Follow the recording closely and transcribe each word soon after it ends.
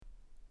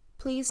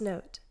Please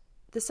note,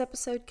 this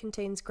episode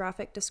contains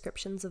graphic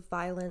descriptions of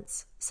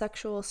violence,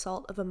 sexual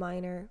assault of a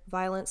minor,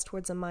 violence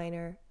towards a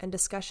minor, and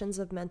discussions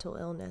of mental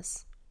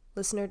illness.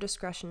 Listener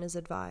discretion is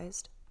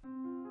advised.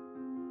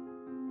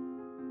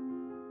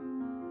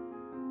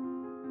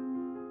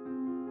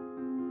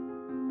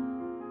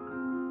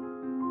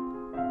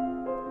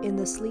 In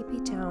the sleepy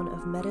town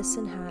of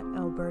Medicine Hat,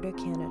 Alberta,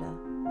 Canada,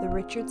 the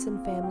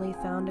Richardson family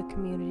found a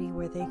community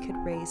where they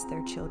could raise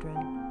their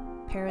children.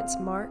 Parents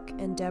Mark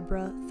and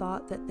Deborah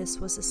thought that this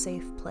was a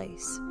safe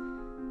place,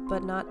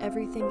 but not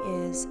everything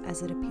is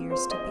as it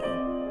appears to be.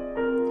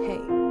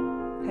 Hey,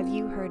 have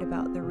you heard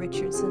about the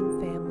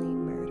Richardson family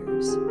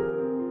murders?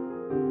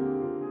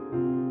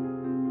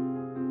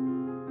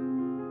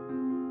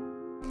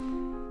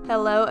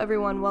 Hello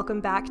everyone,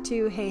 welcome back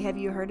to Hey, Have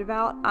You Heard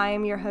About? I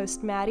am your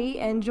host Maddie,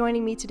 and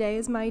joining me today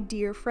is my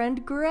dear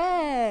friend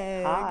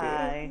Greg.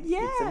 Hi,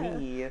 yeah.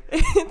 It's me.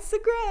 It's a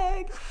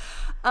Greg.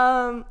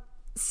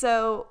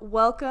 So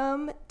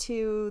welcome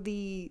to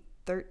the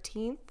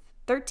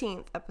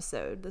 13th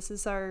episode. This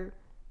is our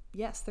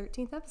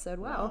 13th episode.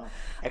 Wow.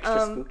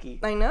 Extra spooky.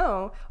 I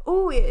know.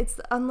 Oh, it's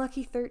the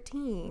unlucky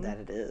 13. That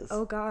it is.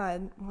 Oh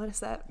God, what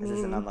does that mean? Is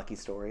this an unlucky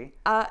story?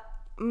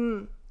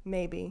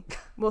 Maybe.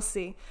 We'll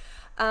see.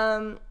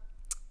 So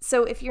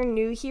if you're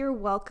new here,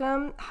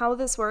 welcome. How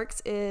this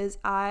works is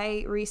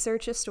I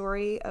research a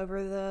story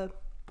over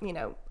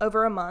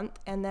a month,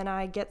 and then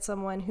I get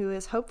someone who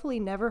has hopefully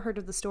never heard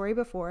of the story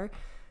before,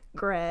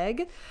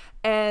 Greg,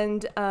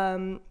 and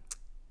I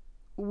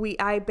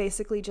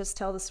basically just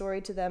tell the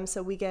story to them,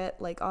 so we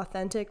get like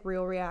authentic,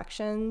 real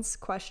reactions,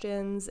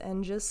 questions,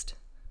 and just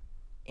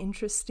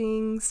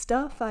interesting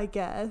stuff, I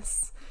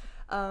guess.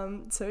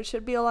 So it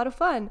should be a lot of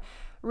fun.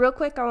 Real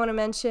quick, I want to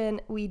mention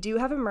we do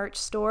have a merch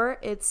store.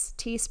 It's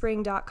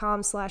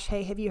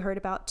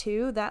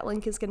teespring.com/heyhaveyouheardabout2. That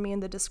link is going to be in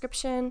the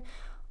description.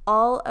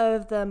 All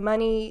of the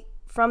money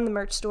from the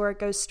merch store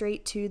goes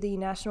straight to the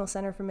National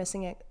Center for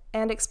Missing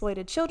and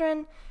Exploited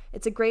Children.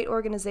 It's a great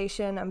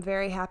organization. I'm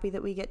very happy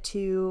that we get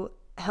to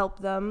help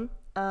them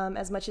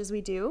as much as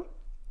we do.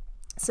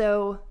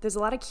 So there's a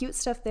lot of cute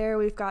stuff there.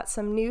 We've got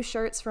some new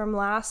shirts from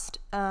last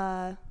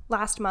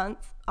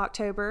month,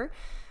 October.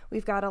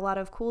 We've got a lot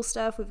of cool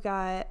stuff. We've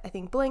got, I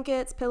think,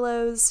 blankets,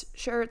 pillows,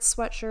 shirts,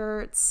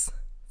 sweatshirts,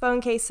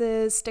 phone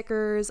cases,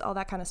 stickers, all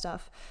that kind of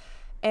stuff.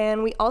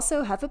 And we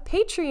also have a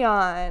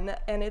Patreon,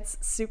 and it's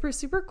super,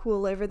 super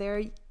cool over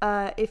there.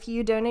 If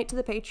you donate to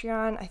the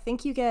Patreon, I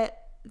think you get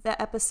the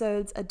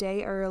episodes a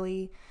day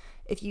early.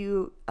 If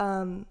you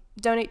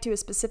donate to a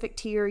specific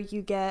tier,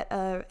 you get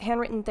a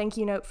handwritten thank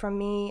you note from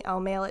me. I'll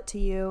mail it to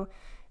you.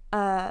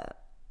 And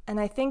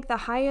I think the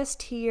highest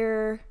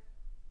tier,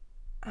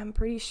 I'm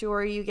pretty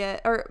sure you get,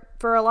 or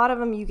for a lot of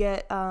them, you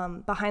get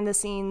behind the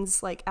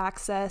scenes like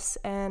access,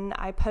 and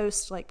I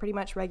post like pretty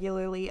much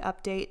regularly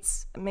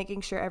updates,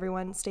 making sure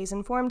everyone stays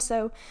informed.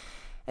 So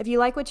if you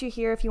like what you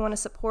hear, if you want to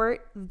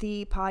support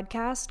the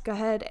podcast, go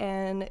ahead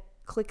and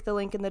click the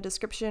link in the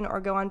description or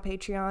go on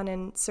Patreon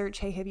and search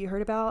Hey, Have You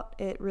Heard About?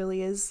 It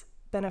really is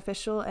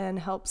beneficial and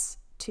helps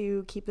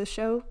to keep the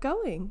show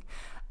going.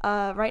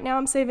 Right now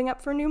I'm saving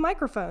up for a new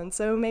microphone,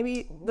 so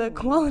maybe the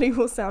quality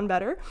will sound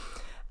better.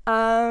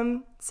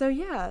 So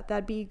yeah,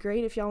 that'd be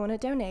great if y'all want to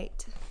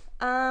donate.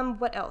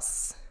 What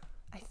else?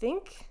 I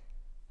think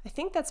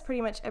that's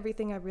pretty much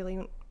everything I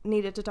really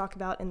needed to talk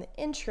about in the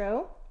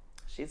intro.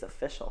 She's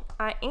official.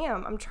 I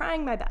am. I'm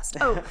trying my best.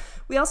 Oh,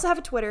 we also have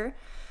a Twitter.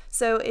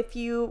 So if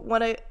you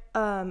want to,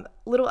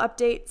 little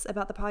updates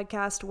about the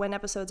podcast, when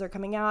episodes are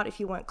coming out, if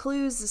you want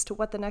clues as to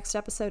what the next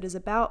episode is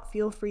about,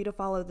 feel free to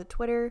follow the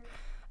Twitter.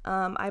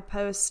 I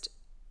post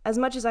as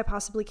much as I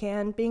possibly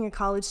can. Being a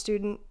college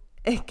student,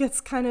 it gets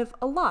kind of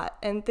a lot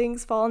and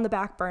things fall on the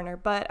back burner,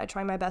 but I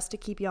try my best to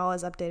keep y'all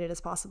as updated as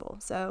possible.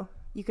 So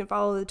you can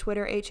follow the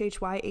Twitter,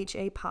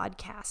 HHYHA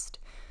podcast.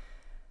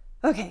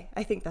 Okay,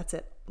 I think that's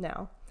it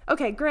now.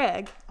 Okay,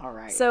 Greg. All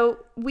right. So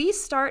we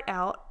start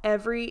out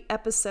every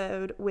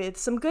episode with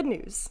some good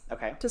news.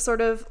 Okay. To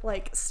sort of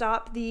like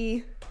stop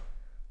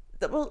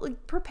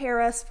prepare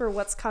us for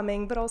what's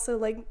coming, but also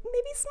like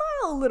maybe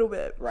smile a little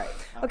bit. Right.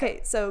 Okay,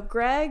 so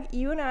Greg,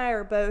 you and I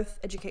are both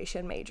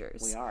education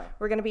majors. We are.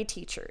 We're going to be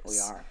teachers. We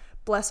are.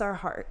 Bless our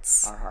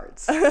hearts. Our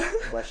hearts.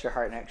 Bless your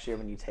heart next year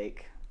when you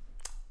take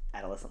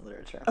adolescent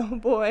literature. Oh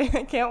boy,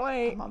 I can't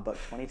wait. I'm on book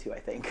 22, I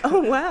think.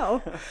 Oh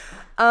wow.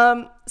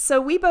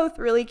 So we both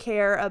really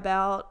care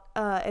about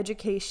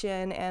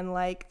education and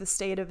like the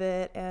state of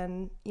it,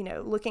 and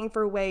looking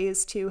for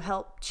ways to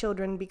help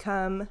children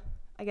become,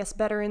 I guess,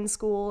 better in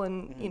school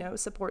and,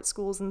 support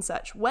schools and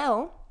such.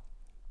 Well,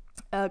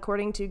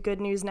 according to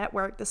Good News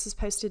Network, this is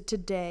posted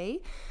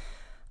today,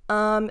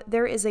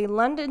 there is a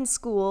London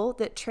school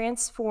that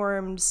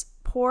transforms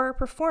poor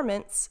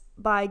performance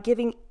by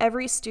giving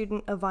every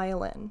student a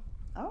violin.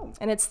 Oh.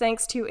 And it's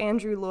thanks to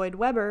Andrew Lloyd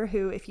Webber,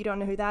 who, if you don't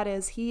know who that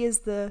is, he is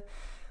the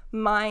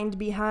mind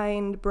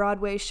behind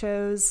Broadway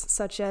shows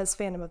such as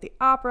Phantom of the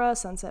Opera,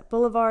 Sunset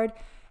Boulevard,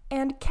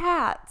 and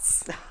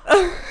Cats.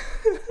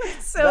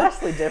 So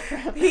vastly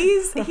different.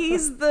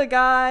 he's the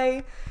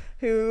guy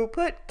who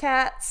put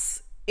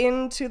Cats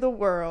into the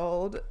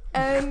world,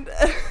 and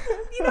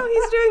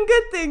he's doing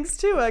good things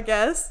too, I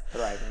guess.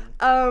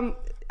 Thriving.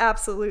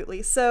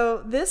 Absolutely.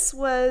 So this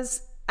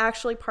was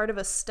actually part of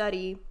a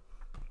study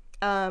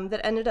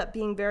that ended up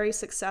being very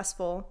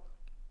successful.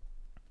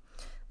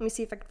 Let me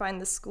see if I can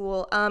find the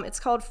school. It's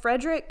called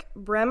Frederick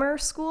Bremer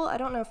School. I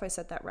don't know if I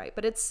said that right,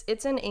 but it's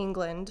in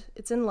England.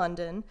 It's in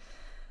London.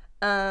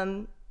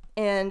 And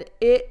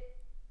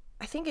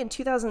I think in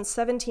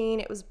 2017,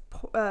 it was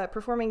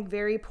performing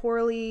very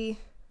poorly.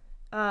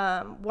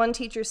 One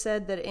teacher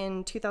said that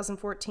in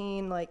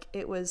 2014, like,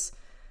 it was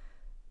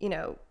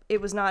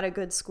not a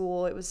good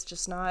school. It was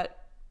just not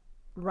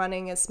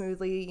running as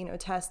smoothly.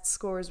 Test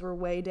scores were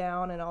way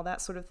down and all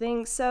that sort of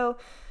thing. So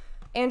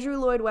Andrew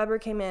Lloyd Webber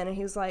came in and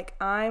he was like,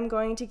 I'm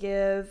going to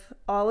give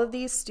all of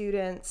these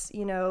students,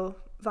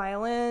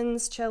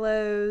 violins,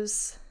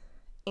 cellos,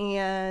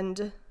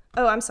 and,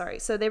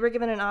 so they were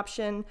given an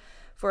option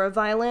for a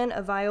violin,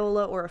 a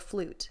viola, or a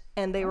flute.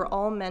 And they were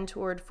all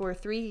mentored for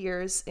 3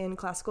 years in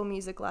classical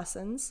music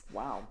lessons.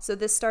 Wow. So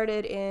this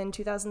started in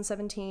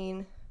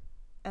 2017,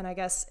 and I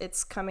guess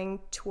it's coming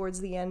towards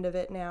the end of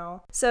it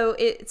now. So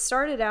it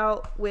started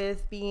out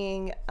with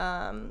being,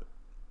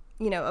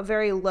 a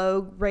very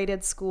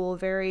low-rated school,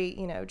 very,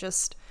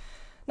 just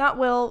not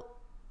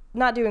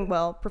doing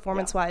well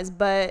performance-wise,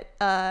 but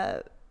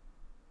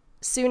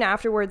soon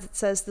afterwards, it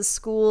says the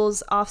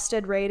school's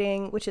Ofsted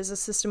rating, which is a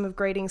system of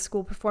grading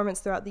school performance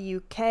throughout the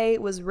UK,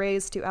 was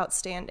raised to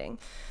outstanding.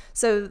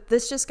 So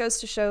this just goes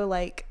to show,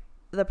 like,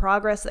 the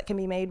progress that can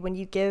be made when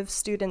you give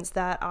students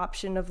that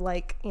option of,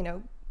 like,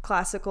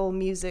 classical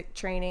music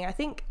training. I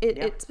think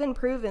it's been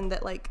proven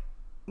that, like,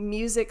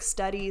 music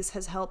studies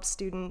has helped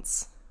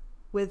students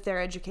with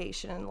their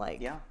education, like,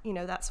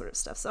 that sort of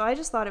stuff. So I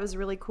just thought it was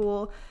really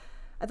cool.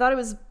 I thought it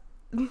was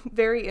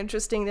very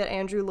interesting that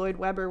Andrew Lloyd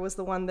Webber was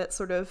the one that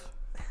sort of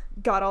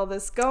got all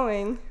this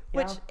going,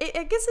 which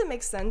I guess it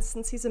makes sense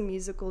since he's a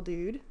musical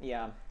dude.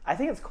 Yeah. I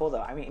think it's cool,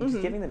 though. I mean,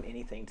 just giving them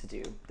anything to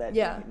do that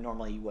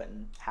normally you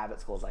wouldn't have at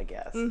schools, I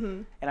guess.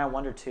 Mm-hmm. And I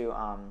wonder, too,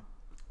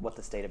 what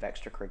the state of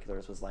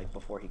extracurriculars was like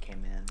before he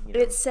came in.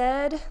 It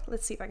said,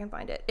 let's see if I can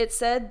find it. It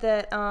said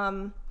that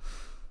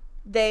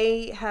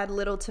they had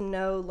little to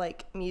no,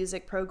 like,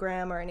 music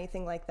program or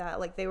anything like that.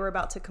 Like, they were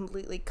about to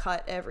completely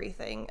cut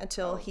everything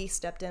until he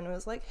stepped in and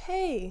was like,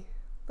 hey,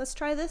 let's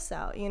try this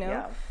out,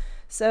 Yeah.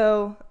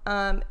 So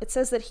it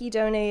says that he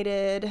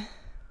donated,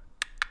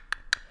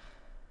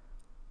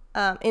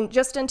 in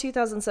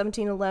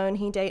 2017 alone,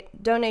 he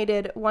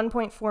donated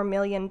 1.4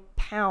 million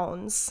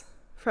pounds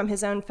from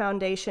his own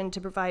foundation to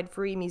provide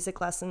free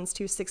music lessons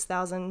to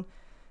 6,000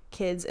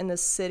 kids in the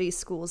city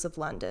schools of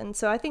London.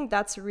 So I think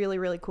that's really,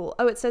 really cool.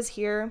 Oh, it says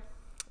here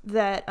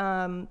that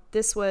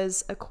this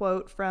was a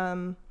quote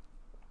from,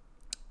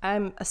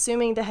 I'm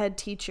assuming, the head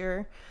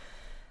teacher.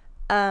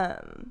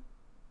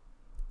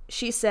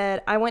 She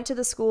said, I went to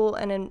the school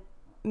and in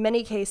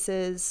many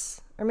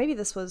cases, or maybe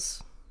this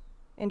was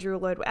Andrew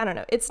Lloyd, I don't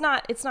know. It's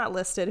not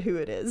listed who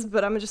it is,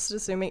 but I'm just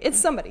assuming it's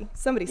somebody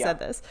said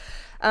this.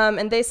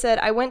 And they said,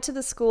 I went to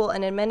the school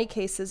and in many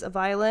cases, a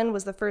violin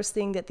was the first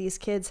thing that these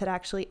kids had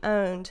actually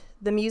owned.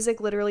 The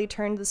music literally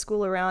turned the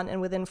school around, and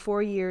within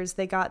 4 years,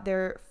 they got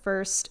their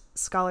first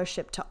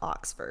scholarship to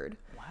Oxford.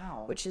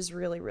 Wow. Which is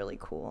really, really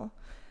cool.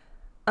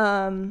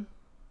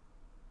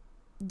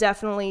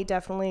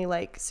 Definitely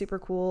like super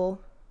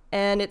cool.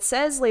 And it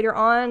says later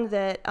on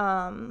that,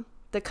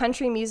 the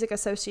Country Music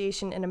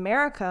Association in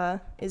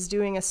America is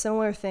doing a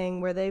similar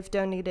thing where they've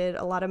donated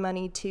a lot of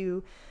money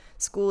to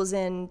schools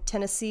in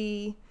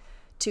Tennessee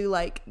to,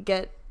 like,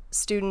 get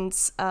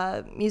students'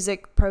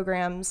 music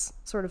programs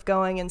sort of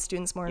going and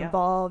students more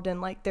involved,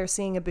 and, like, they're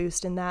seeing a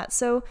boost in that.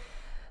 So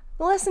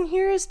the lesson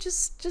here is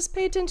just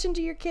pay attention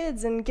to your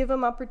kids and give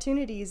them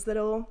opportunities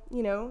that'll,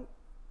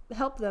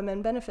 help them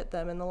and benefit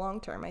them in the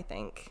long term, I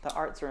think. The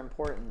arts are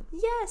important.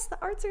 Yes, the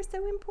arts are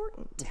so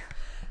important.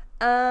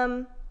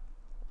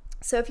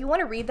 So if you want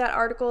to read that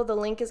article, the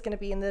link is going to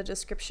be in the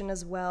description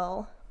as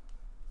well.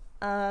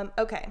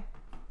 Okay.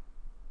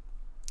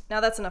 Now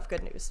that's enough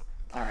good news.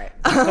 All right.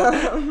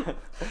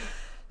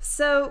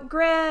 So,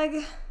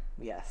 Greg.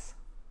 Yes.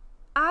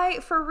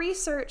 For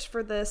research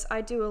for this,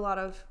 I do a lot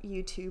of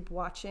YouTube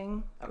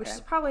watching, which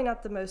is probably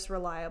not the most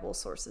reliable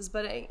sources,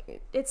 but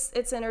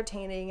it's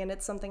entertaining and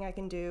it's something I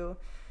can do,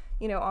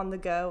 on the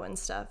go and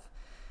stuff.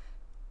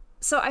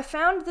 So I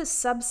found this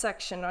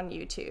subsection on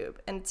YouTube,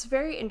 and it's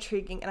very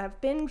intriguing, and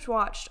I've binge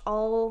watched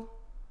all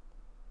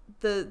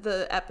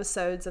the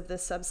episodes of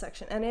this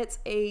subsection, and it's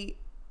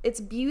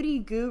beauty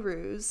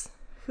gurus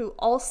who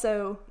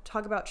also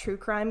talk about true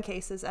crime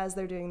cases as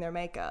they're doing their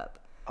makeup.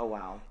 Oh,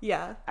 wow.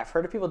 Yeah. I've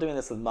heard of people doing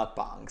this with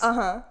mukbangs.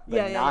 Uh-huh.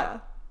 Yeah.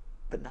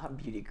 But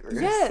not beauty gurus.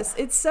 Yes,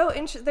 it's so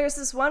interesting. There's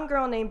this one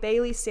girl named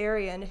Bailey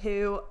Sarian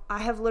who I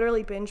have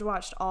literally binge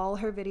watched all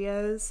her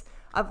videos.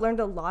 I've learned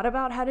a lot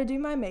about how to do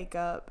my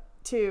makeup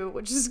too,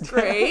 which is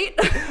great.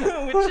 But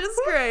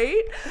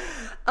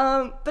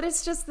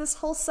it's just this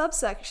whole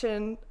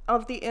subsection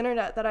of the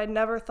internet that I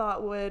never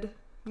thought would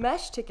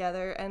mesh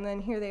together, and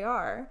then here they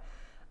are.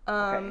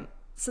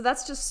 So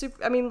that's just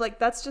super, I mean, like,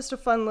 that's just a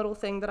fun little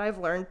thing that I've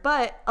learned.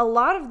 But a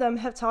lot of them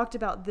have talked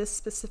about this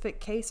specific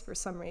case for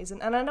some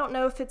reason. And I don't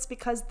know if it's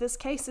because this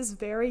case is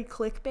very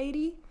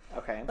clickbaity.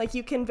 Okay. Like,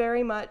 you can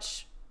very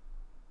much,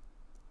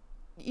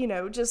 you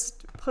know,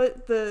 just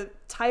put the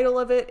title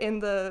of it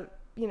in the,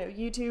 you know,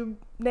 YouTube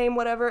name,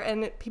 whatever,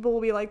 and people will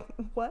be like,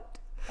 what?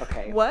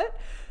 Okay. What?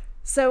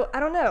 So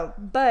I don't know.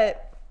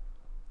 But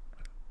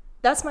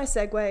that's my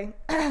segue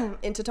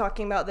into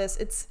talking about this.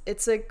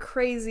 It's a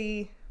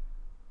crazy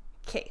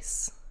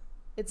case.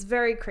 It's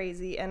very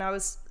crazy, and I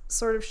was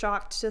sort of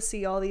shocked to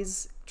see all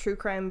these true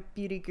crime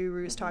beauty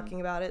gurus talking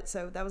about it,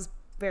 so that was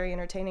very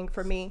entertaining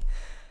for me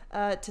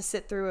to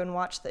sit through and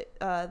watch the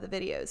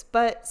videos.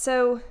 But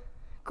so,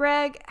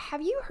 Greg,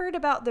 have you heard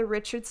about the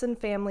Richardson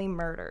family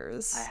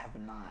murders? I have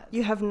not.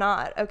 You have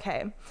not?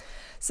 Okay.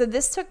 So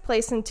this took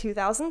place in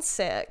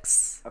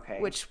 2006.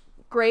 Okay. Which,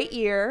 great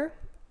year.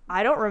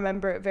 I don't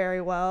remember it very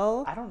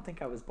well. I don't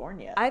think I was born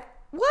yet.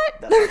 What?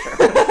 That's for sure.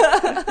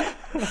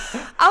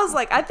 I was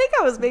like, I think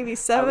I was maybe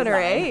 7 or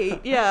 8.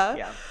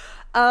 Yeah.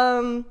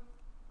 Yeah.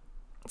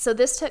 So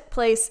this took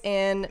place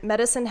in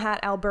Medicine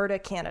Hat, Alberta,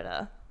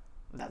 Canada.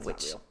 That's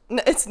not real.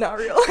 No, it's not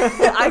real.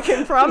 I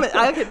can promise.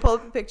 I can pull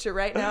up a picture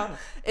right now.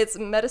 It's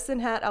Medicine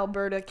Hat,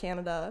 Alberta,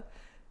 Canada.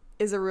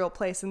 Is a real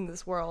place in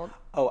this world.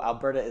 Oh,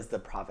 Alberta is the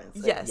province.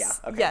 Yes.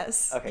 Yeah. Okay.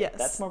 Yes. Okay. Yes.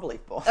 That's more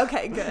believable.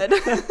 Okay, good.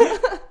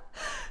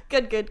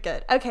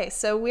 Good. Okay,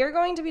 so we're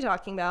going to be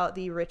talking about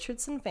the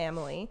Richardson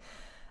family.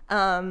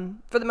 For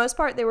the most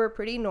part, they were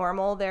pretty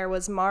normal. There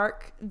was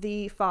Mark,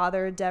 the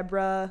father,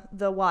 Deborah,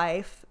 the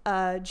wife,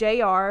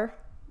 JR.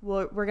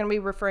 We're going to be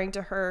referring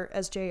to her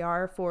as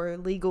JR for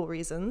legal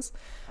reasons,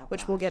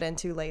 which we'll get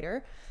into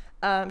later.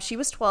 She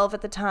was 12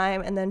 at the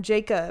time, and then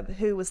Jacob,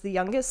 who was the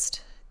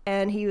youngest,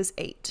 and he was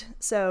 8.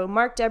 So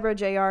Mark, Deborah,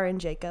 JR, and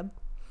Jacob.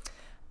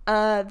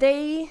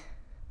 They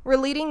were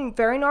leading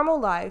very normal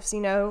lives,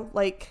 you know,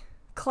 like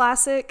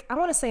classic, I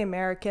want to say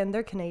American,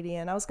 they're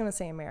Canadian, I was going to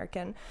say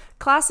American,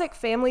 classic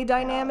family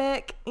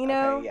dynamic, you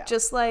know, Okay, yeah.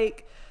 just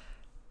like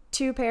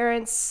 2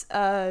 parents,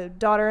 a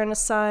daughter and a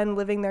son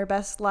living their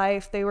best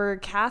life. They were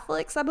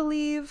Catholics, I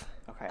believe.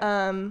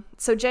 Okay.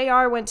 So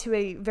JR went to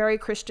a very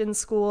Christian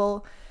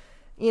school.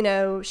 You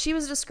know, she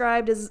was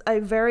described as a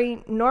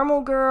very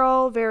normal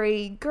girl,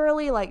 very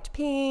girly, liked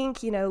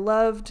pink, you know,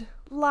 loved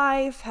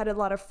life, had a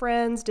lot of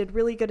friends, did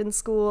really good in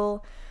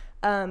school.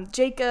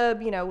 Jacob,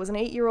 you know, was an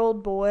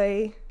 8-year-old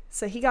boy,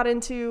 so he got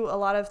into a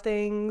lot of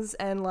things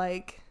and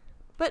like,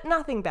 but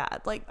nothing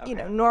bad, like, you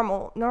know,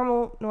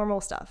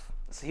 normal stuff.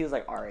 So he was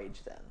like our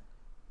age then.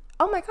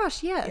 Oh my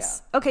gosh,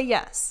 yes. Yeah. Okay,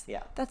 yes.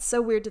 Yeah. That's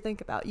so weird to think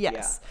about.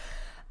 Yes.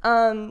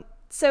 Yeah.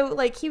 So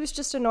like he was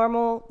just a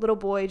normal little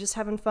boy, just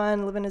having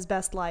fun, living his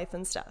best life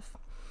and stuff.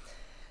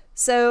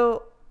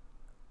 So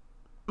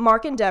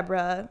Mark and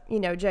Deborah, you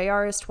know,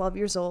 JR is 12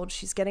 years old.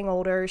 She's getting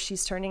older.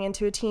 She's turning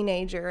into a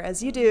teenager,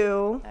 as you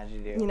do. As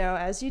you do. You know,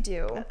 as you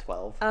do. At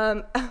 12.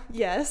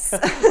 Yes. They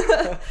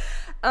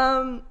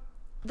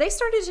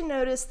started to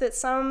notice that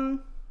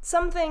some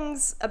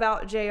things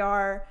about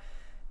JR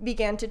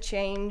began to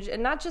change,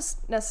 and not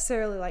just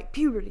necessarily like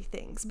puberty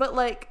things, but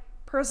like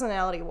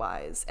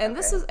personality-wise. And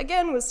this is,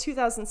 again, was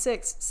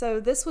 2006, so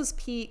this was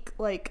peak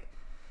like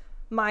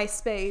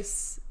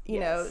MySpace, you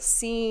know,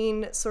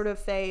 scene sort of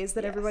phase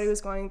that everybody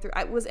was going through.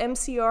 Was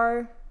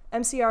MCR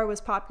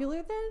was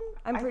popular then?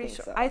 I'm pretty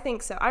sure. So. I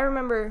think so. I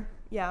remember,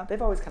 yeah.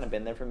 They've always kind of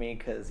been there for me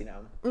because, you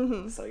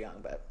know, so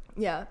young, but.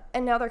 Yeah,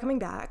 and now they're coming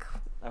back.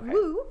 Okay.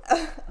 Woo!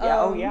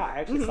 Yeah, I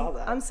actually saw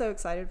that. I'm so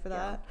excited for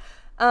that.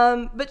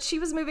 But she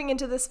was moving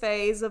into this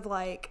phase of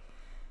like,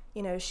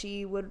 you know,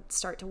 she would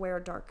start to wear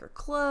darker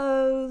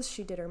clothes.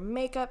 She did her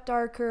makeup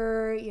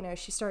darker. You know,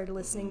 she started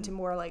listening to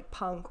more like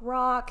punk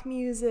rock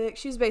music.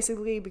 She was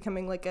basically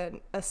becoming like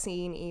a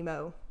scene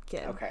emo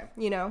kid. Okay.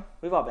 You know?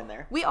 We've all been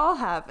there. We all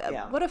have.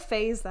 Yeah. What a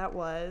phase that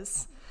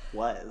was.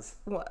 Was.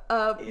 What?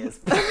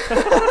 Is.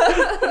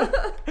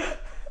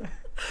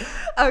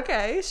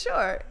 Okay,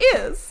 sure.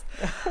 Is.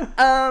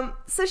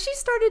 So she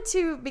started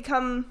to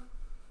become,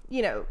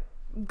 you know,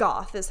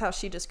 goth is how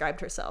she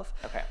described herself.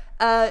 Okay.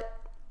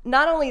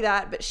 Not only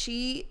that, but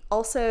she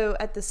also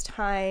at this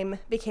time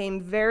became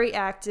very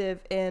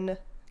active in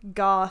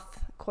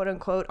goth, quote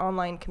unquote,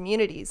 online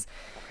communities.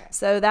 Okay.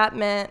 So that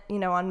meant, you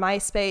know, on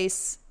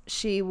MySpace,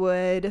 she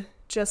would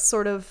just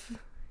sort of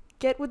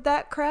get with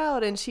that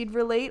crowd and she'd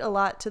relate a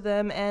lot to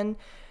them. And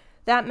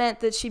that meant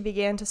that she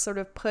began to sort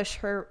of push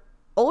her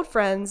old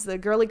friends, the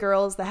girly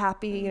girls, the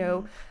happy, you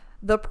know,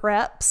 the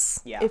preps,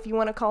 if you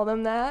want to call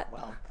them that.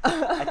 Well,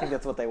 I think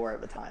that's what they were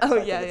at the time. Oh,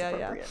 so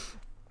yeah.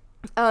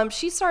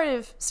 She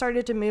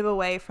started to move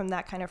away from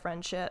that kind of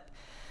friendship.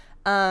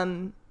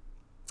 Around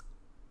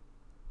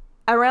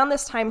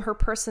this time, her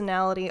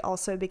personality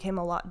also became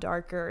a lot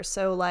darker.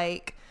 So,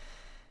 like,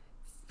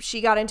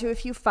 she got into a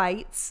few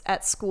fights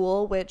at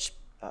school, which,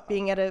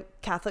 being at a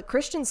Catholic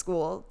Christian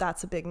school,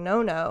 that's a big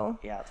no-no.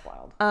 Yeah, it's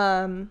wild.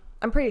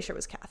 I'm pretty sure it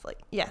was Catholic.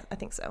 Yeah, I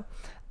think so.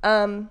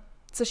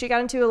 So she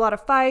got into a lot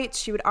of fights.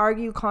 She would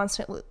argue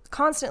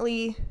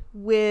constantly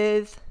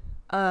with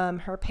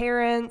her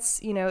parents,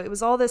 you know, it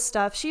was all this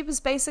stuff. She was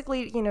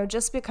basically, you know,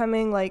 just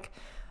becoming like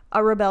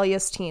a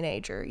rebellious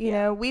teenager. You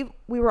know, we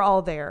were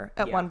all there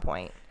at one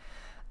point.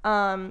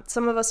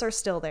 Some of us are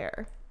still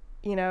there.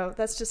 You know,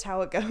 that's just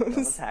how it goes. Don't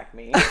attack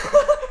me.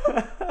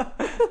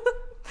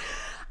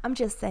 I'm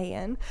just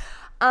saying.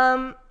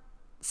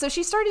 So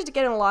she started to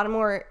get a lot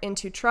more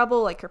into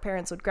trouble. Like, her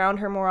parents would ground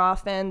her more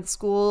often. The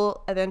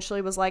school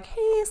eventually was like,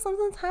 hey,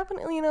 something's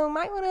happening, you know,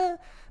 might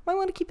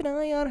want to keep an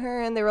eye on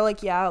her. And they were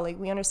like, yeah, like,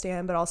 we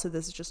understand, but also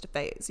this is just a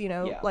phase, you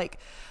know, like,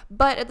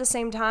 but at the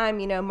same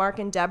time, you know, Mark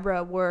and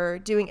Deborah were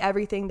doing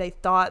everything they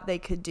thought they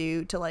could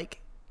do to,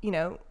 like, you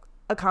know,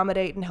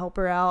 accommodate and help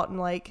her out. And,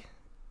 like,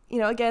 you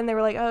know, again, they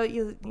were like, oh,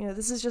 you know,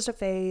 this is just a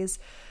phase,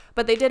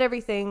 but they did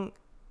everything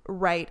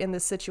right in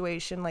this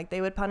situation. Like,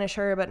 they would punish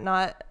her, but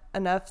not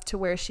enough to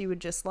where she would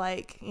just,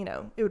 like, you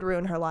know, it would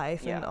ruin her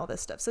life and all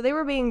this stuff. So they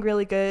were being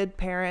really good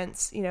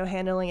parents, you know,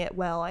 handling it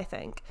well, I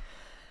think.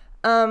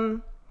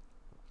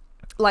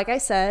 Like I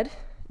said,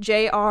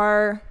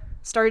 JR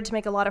started to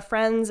make a lot of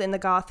friends in the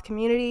goth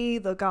community,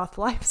 the goth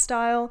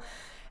lifestyle.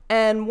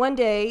 And one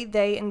day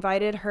they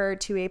invited her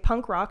to a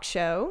punk rock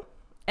show.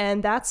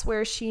 And that's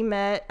where she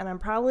met, and I'm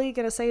probably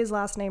going to say his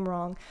last name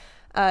wrong,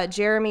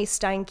 Jeremy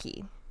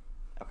Steinke.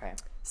 Okay.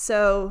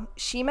 So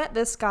she met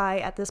this guy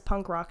at this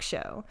punk rock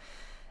show.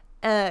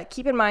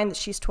 Keep in mind that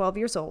she's 12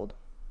 years old.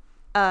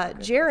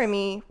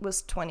 Jeremy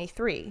was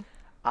 23.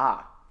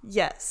 Ah.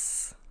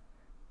 Yes.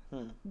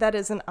 That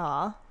is an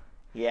ah.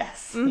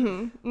 Yes.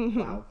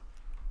 Wow.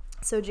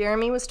 So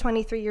Jeremy was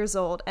 23 years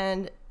old,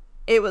 and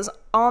it was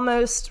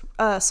almost,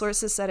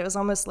 sources said it was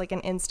almost like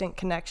an instant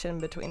connection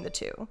between the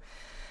two.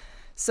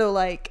 So,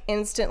 like,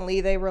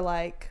 instantly they were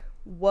like,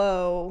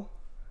 whoa,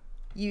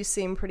 you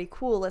seem pretty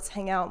cool. Let's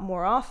hang out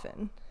more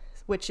often,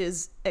 which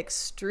is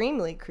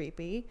extremely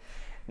creepy.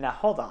 Now,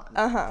 hold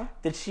on.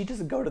 Did she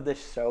just go to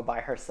this show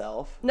by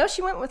herself? No,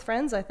 she went with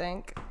friends, I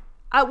think.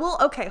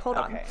 Okay, hold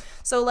on.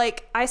 So,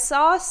 like, I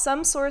saw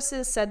some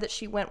sources said that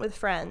she went with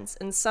friends,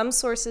 and some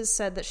sources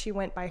said that she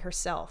went by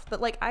herself.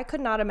 But, like, I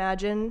could not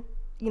imagine,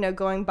 you know,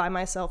 going by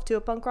myself to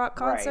a punk rock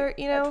concert,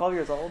 you know? At 12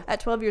 years old? At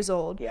 12 years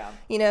old. Yeah.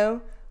 You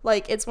know?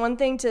 Like, it's one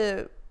thing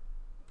to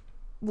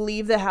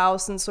leave the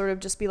house and sort of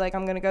just be like,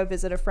 I'm going to go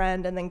visit a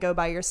friend and then go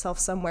by yourself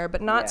somewhere,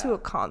 but not to a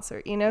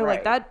concert, you know?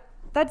 Like,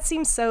 that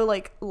seems so,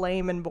 like,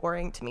 lame and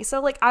boring to me.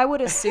 So, like, I would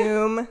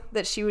assume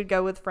that she would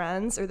go with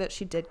friends, or that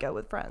she did go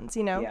with friends,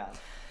 you know? Yeah.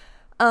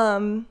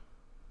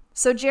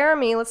 So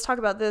Jeremy, let's talk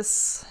about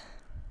this.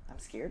 I'm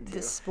scared too.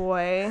 This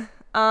boy.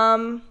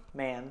 Man.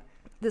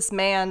 This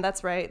man,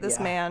 that's right, this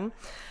man.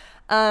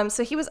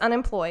 So he was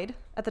unemployed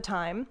at the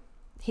time.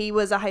 He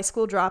was a high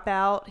school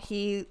dropout.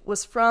 He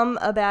was from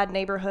a bad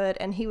neighborhood,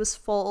 and he was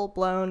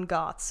full-blown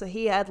goth. So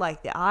he had,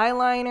 like, the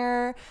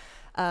eyeliner,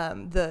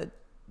 the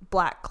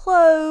black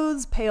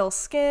clothes, pale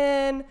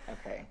skin,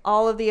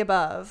 all of the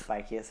above.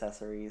 Spiky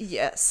accessories.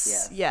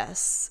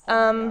 Yes.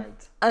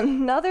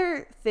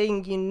 Another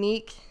thing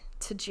unique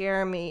to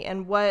Jeremy,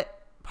 and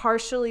what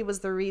partially was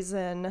the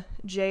reason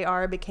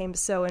JR became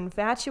so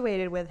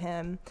infatuated with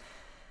him,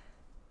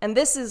 and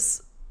this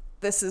is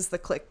the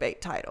clickbait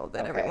title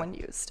that everyone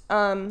used.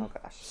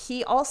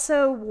 He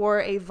also wore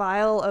a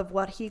vial of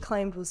what he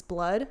claimed was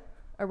blood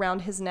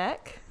around his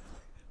neck.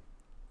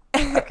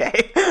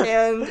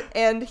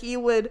 and he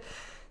would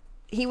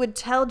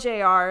tell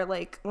JR,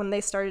 like, when they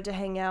started to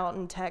hang out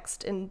and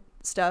text and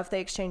stuff, they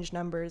exchanged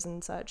numbers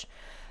and such.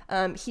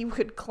 He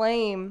would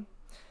claim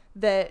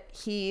that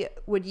he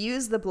would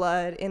use the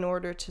blood in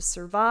order to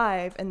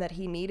survive, and that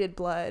he needed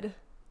blood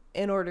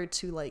in order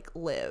to, like,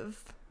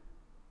 live.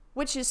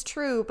 Which is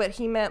true, but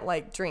he meant,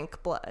 like,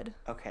 drink blood.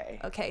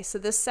 Okay, so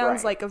this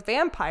sounds like a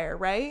vampire,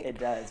 right? It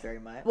does, very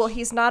much. Well,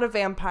 he's not a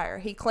vampire.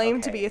 He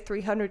claimed to be a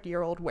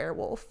 300-year-old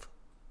werewolf.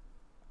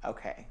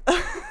 Okay.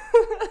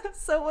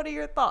 So what are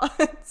your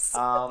thoughts?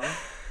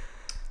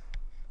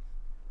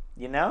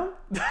 You know?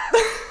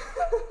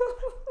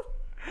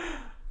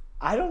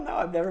 I don't know.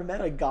 I've never met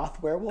a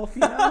goth werewolf, you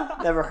know?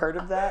 Never heard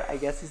of that. I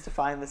guess he's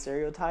defying the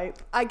stereotype.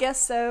 I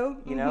guess so.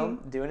 You know?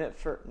 Doing it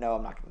for... No,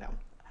 I'm not going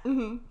to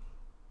know.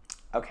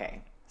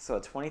 Okay. So a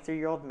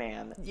 23-year-old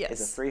man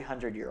is a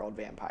 300-year-old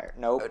vampire.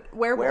 Nope.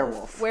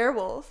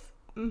 Werewolf.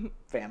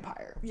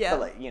 Vampire. Yeah. But,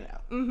 like, you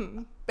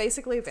know.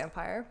 Basically a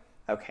vampire.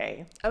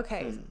 Okay.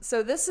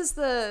 So this is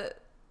the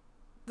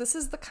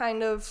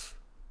kind of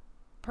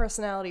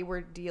personality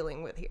we're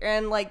dealing with here.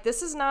 And, like,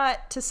 this is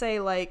not to say,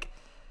 like,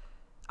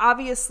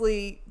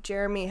 obviously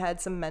Jeremy had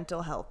some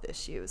mental health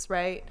issues,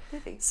 right?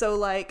 Did he? So,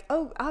 like,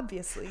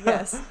 obviously,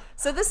 yes.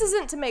 So this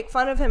isn't to make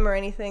fun of him or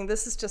anything.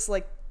 This is just,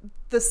 like,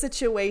 the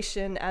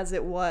situation as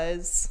it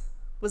was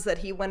that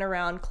he went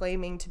around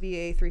claiming to be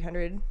a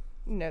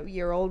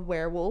 300-year-old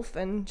werewolf,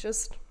 and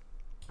just...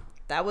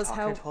 That was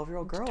talking to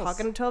 12-year-old girls.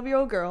 Talking to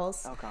 12-year-old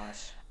girls. Oh,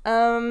 gosh.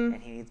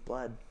 And he needs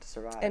blood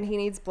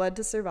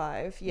to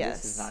survive.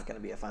 Yes. This is not going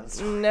to be a fun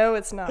story. No,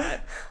 it's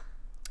not.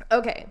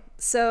 Okay,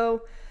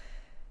 so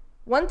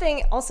One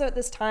thing also at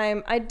this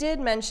time, I did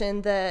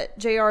mention that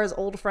JR's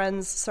old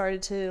friends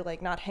started to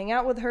like not hang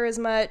out with her as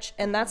much,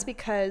 and that's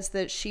because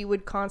that she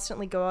would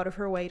constantly go out of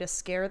her way to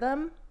scare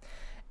them.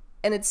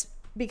 And it's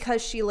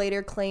because she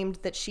later claimed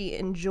that she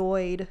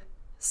enjoyed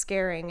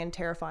scaring and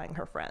terrifying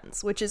her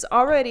friends, which is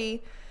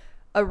already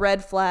a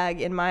red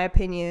flag in my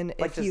opinion.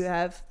 Like if you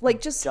have like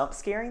just jump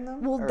scaring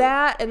them. Well,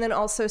 that, and then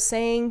also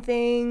saying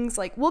things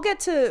like, we'll get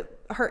to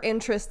her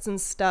interests and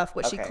stuff,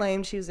 what she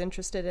claimed she was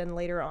interested in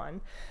later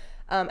on.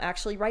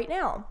 Actually right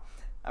now.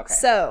 Okay.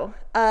 So,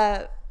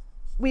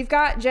 we've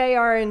got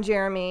JR and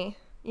Jeremy.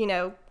 You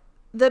know,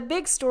 the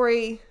big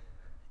story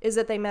is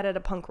that they met at a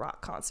punk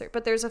rock concert,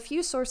 but there's a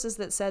few sources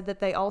that said that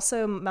they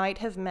also might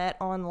have met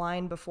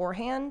online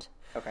beforehand.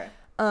 Okay.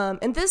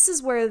 And this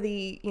is where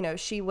the, you know,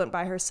 she went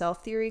by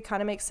herself theory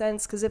kind of makes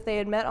sense, because if they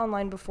had met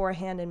online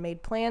beforehand and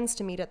made plans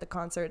to meet at the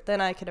concert,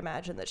 then I could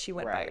imagine that she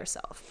went by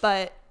herself.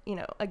 But, you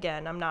know,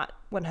 again, I'm not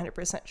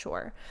 100%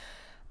 sure.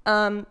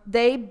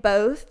 They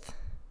both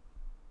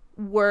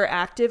were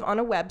active on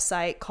a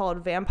website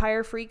called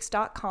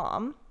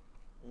vampirefreaks.com.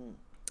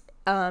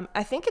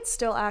 I think it's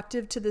still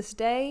active to this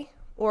day,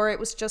 or it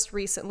was just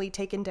recently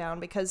taken down,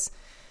 because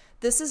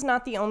this is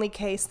not the only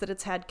case that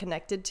it's had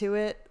connected to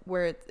it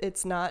where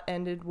it's not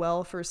ended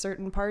well for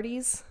certain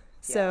parties.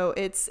 Yeah. So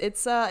it's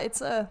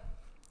a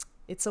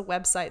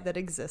website that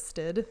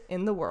existed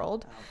in the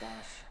world. Oh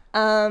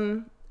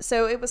gosh.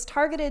 So it was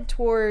targeted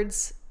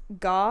towards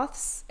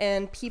goths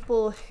and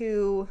people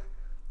who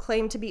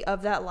claim to be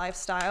of that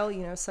lifestyle,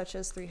 you know, such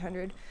as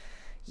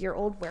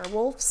 300-year-old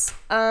werewolves.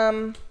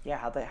 Yeah,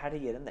 how did he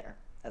get in there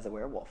as a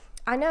werewolf?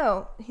 I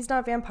know. He's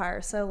not a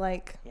vampire, so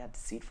like... Yeah,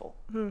 deceitful.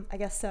 I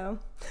guess so.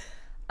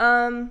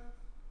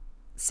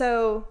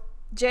 So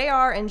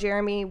JR and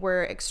Jeremy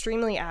were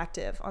extremely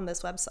active on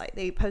this website.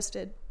 They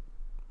posted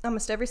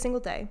almost every single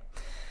day.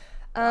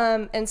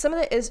 And some of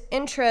the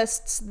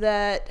interests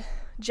that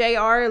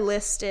JR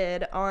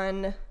listed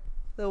on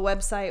the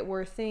website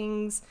were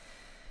things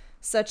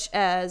such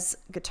as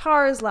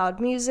guitars, loud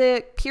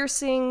music,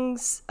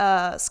 piercings,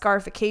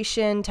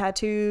 scarification,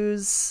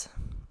 tattoos,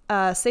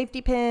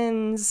 safety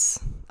pins,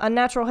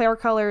 unnatural hair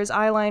colors,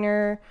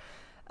 eyeliner,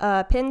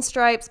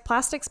 pinstripes,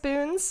 plastic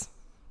spoons,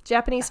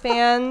 Japanese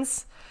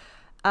fans.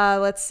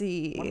 Let's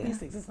see. One of these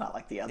things is not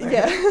like the other.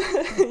 Yeah.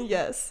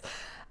 Yes.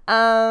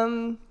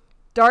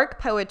 Dark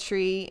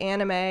poetry,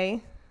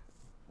 anime,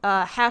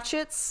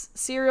 hatchets,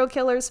 serial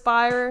killers,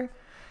 fire.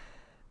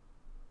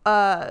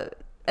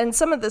 And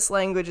some of this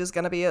language is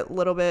going to be a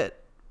little bit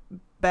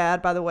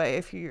bad, by the way,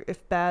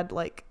 if bad,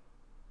 like,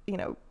 you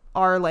know,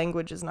 our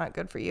language is not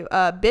good for you.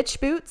 Bitch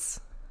boots.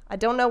 I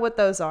don't know what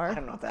those are. I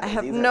don't know what that is. I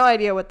have either. No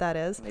idea what that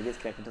is. Maybe it's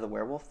connected to the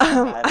werewolf.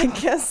 I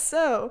guess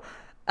so.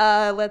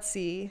 Let's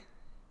see.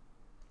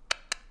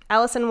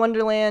 Alice in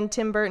Wonderland,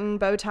 Tim Burton,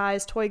 bow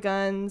ties, toy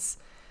guns,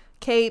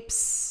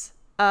 capes,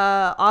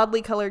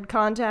 oddly colored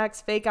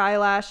contacts, fake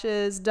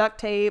eyelashes, duct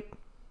tape,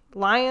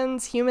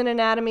 lions, human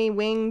anatomy,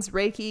 wings,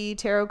 Reiki,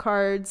 tarot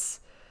cards,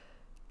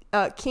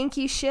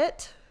 kinky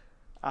shit.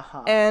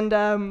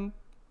 And,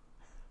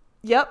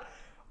 yep.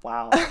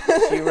 Wow.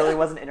 She really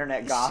was an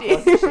internet goth, she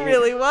wasn't she?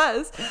 really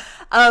was.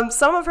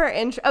 Some of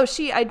her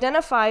she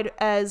identified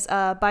as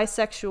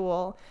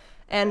bisexual,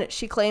 and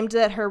she claimed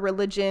that her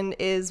religion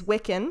is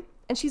Wiccan,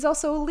 and she's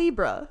also a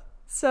Libra.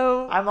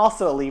 So I'm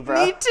also a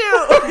Libra. Me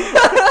too.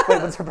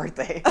 Wait, when's her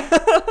birthday?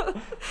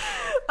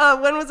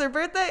 When was her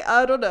birthday?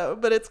 I don't know,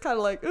 but it's kind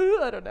of like,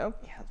 I don't know.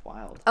 Yeah, it's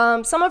wild.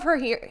 Some of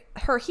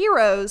her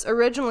heroes,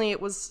 originally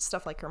it was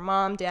stuff like her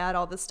mom, dad,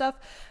 all this stuff,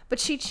 but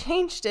she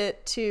changed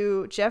it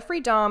to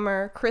Jeffrey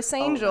Dahmer, Chris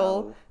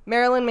Angel,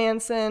 Marilyn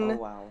Manson,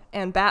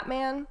 and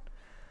Batman.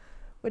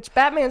 Which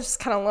Batman's just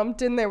kind of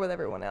lumped in there with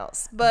everyone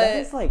else. But that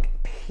is like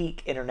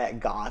peak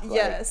internet goth.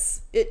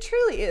 Yes, it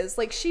truly is.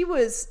 Like, she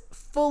was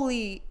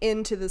fully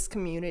into this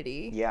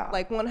community. Yeah.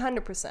 Like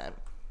 100%.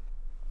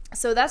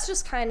 So that's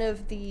just kind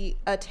of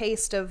a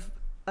taste of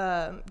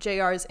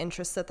JR's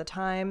interests at the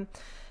time.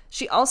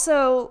 She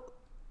also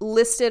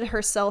listed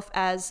herself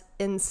as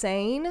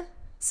insane.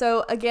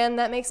 So again,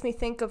 that makes me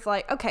think of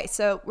like, okay,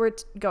 so we're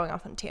going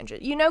off on a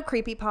tangent. You know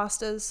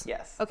creepypastas?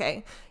 Yes.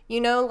 Okay.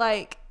 You know,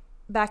 like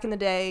back in the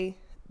day,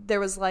 there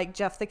was like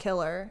Jeff the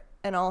Killer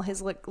and all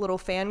his like little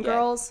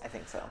fangirls. Yeah, I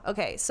think so.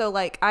 Okay, so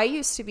like I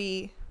used to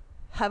be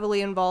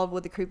heavily involved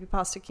with the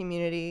creepypasta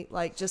community,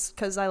 like just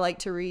because I like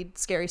to read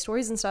scary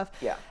stories and stuff.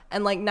 Yeah.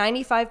 And like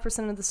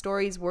 95% of the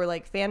stories were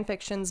like fan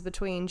fictions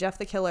between Jeff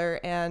the Killer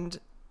and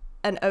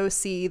an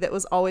OC that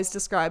was always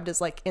described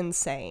as like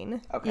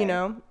insane. Okay. You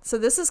know? So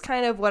this is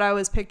kind of what I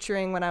was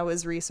picturing when I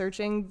was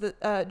researching the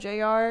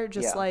JR,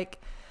 just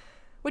like,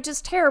 which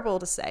is terrible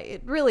to say.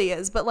 It really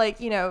is. But like,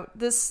 you know,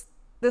 this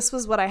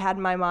was what I had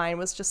in my mind,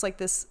 was just like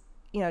this,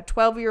 you know,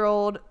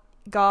 12-year-old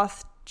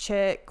goth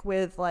chick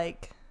with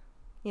like,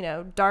 you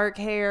know, dark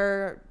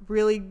hair,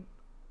 really,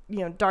 you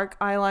know, dark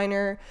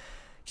eyeliner,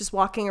 just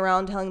walking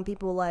around telling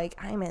people like,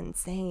 I'm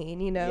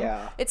insane, you know?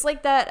 Yeah. It's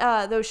like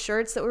that, those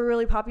shirts that were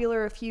really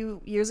popular a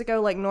few years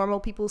ago, like Normal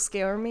People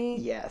Scare Me.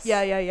 Yes.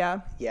 Yeah,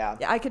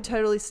 I could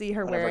totally see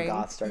her Whenever wearing.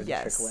 goth started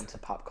to trickle into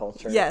pop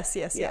culture.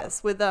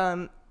 Yes. With,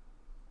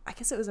 I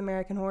guess it was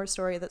American Horror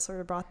Story that sort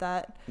of brought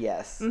that.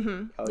 Yes.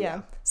 Mm-hmm. Oh,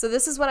 yeah. So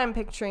this is what I'm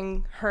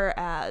picturing her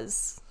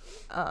as,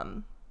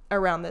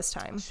 around this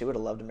time. She would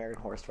have loved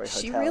American Horror Story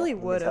Hotel. She really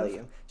would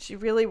have. She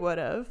really would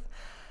have.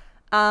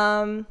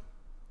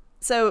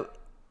 So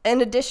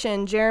in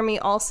addition, Jeremy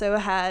also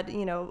had,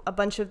 you know, a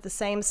bunch of the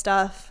same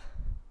stuff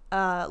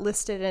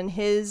listed in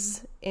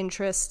his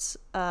interests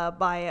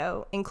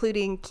bio,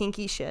 including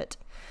kinky shit.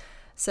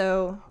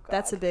 So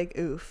that's a big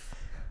oof.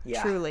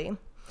 Yeah. Truly.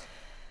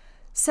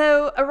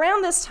 So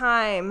around this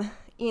time,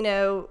 you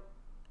know,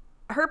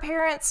 her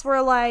parents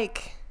were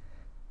like,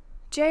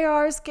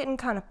 JR's getting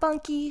kind of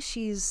funky.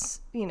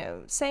 She's, you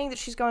know, saying that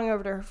she's going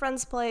over to her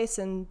friend's place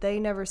and they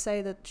never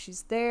say that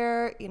she's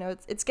there. You know,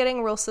 it's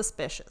getting real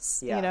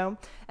suspicious, you know,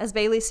 as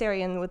Bailey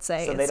Sarian would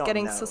say, so it's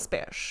getting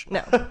suspicious.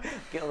 No. Getting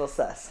a little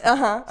sus.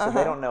 So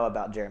they don't know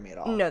about Jeremy at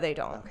all. No, they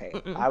don't. Okay.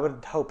 I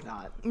would hope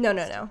not.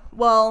 No.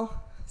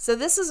 Well, so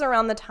this is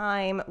around the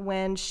time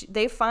when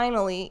they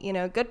finally, you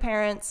know, good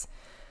parents,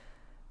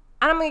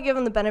 and I'm going to give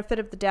them the benefit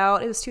of the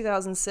doubt. It was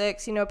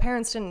 2006. You know,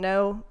 parents didn't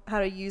know how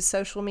to use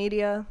social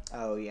media.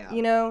 Oh, yeah.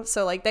 You know,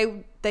 so like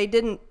they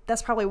didn't,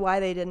 that's probably why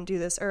they didn't do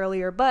this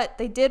earlier. But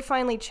they did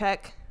finally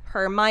check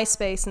her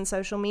MySpace and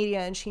social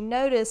media, and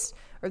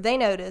they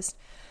noticed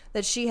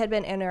that she had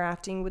been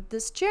interacting with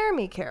this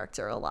Jeremy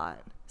character a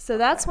lot. So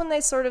that's when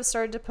they sort of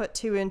started to put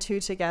 2 and 2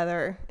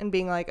 together and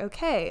being like,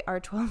 okay, our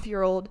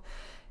 12-year-old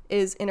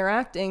is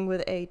interacting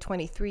with a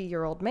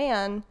 23-year-old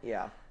man.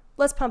 Yeah.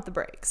 Let's pump the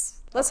brakes.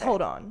 Let's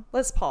hold on.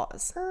 Let's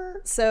pause.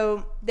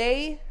 So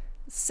they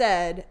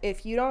said,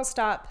 if you don't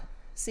stop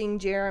seeing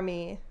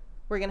Jeremy,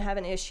 we're going to have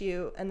an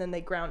issue. And then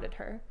they grounded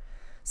her.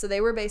 So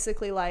they were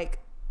basically like,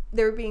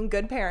 they were being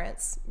good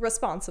parents,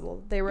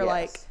 responsible. They were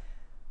like,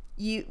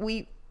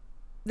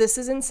 this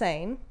is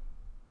insane.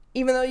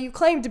 Even though you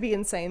claim to be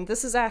insane,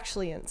 this is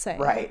actually insane.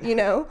 Right. You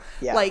know?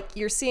 Yeah. Like,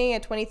 you're seeing a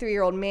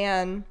 23-year-old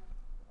man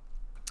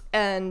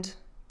and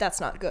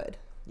that's not good.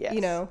 Yes. You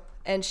know?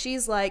 And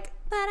she's like,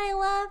 but I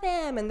love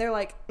him. And they're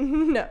like,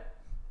 no,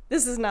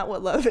 this is not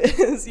what love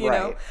is, you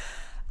know?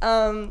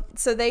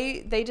 So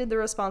they did the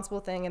responsible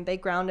thing and they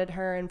grounded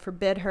her and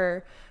forbid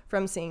her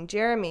from seeing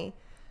Jeremy.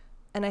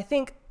 And I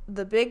think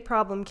the big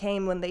problem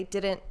came when they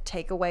didn't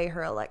take away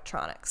her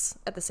electronics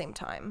at the same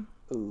time.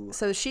 Ooh.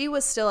 So she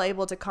was still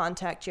able to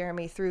contact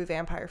Jeremy through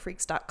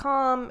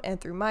vampirefreaks.com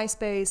and through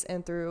MySpace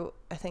and through,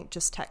 I think,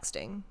 just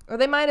texting. Or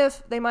they might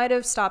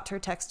have stopped her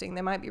texting.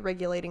 They might be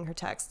regulating her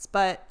texts,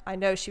 but I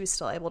know she was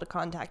still able to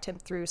contact him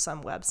through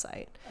some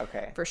website.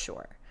 Okay. For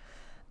sure.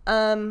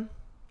 So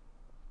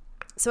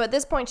at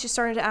this point, she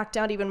started to act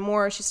out even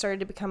more. She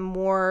started to become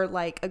more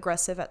like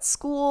aggressive at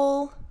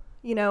school,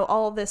 you know,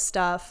 all of this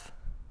stuff.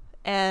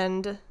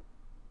 And,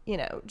 you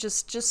know,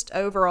 just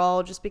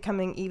overall, just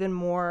becoming even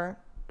more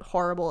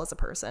horrible as a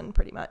person,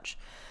 pretty much.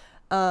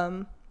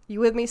 You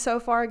with me so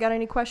far? Got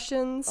any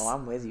questions? Oh,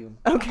 I'm with you.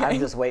 Okay. I'm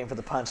just waiting for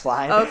the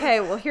punchline. Okay,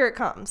 well, here it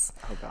comes.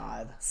 Oh,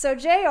 God. So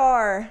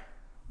JR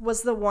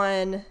was the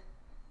one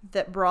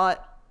that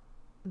brought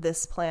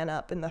this plan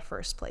up in the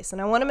first place.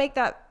 And I want to make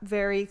that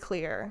very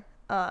clear.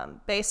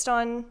 Based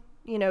on,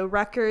 you know,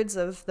 records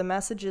of the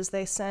messages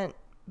they sent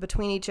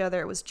between each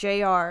other, it was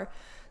JR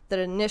that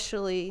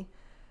initially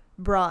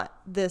brought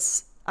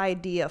this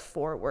idea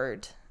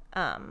forward.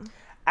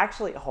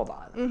 Actually, hold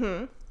on.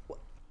 Mm-hmm.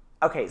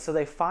 Okay, so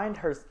they find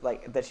her,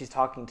 like, that she's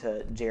talking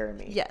to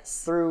Jeremy.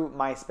 Yes. Through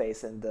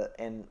MySpace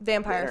and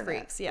Vampire the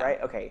Freaks, yeah.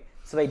 Right? Okay,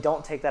 so they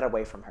don't take that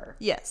away from her.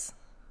 Yes.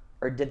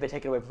 Or did they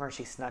take it away from her?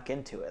 She snuck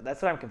into it.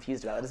 That's what I'm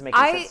confused about. That doesn't make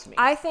any sense to me.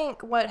 I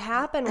think what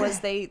happened was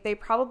they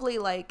probably,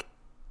 like,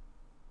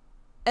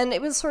 and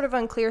it was sort of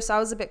unclear, so I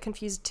was a bit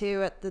confused,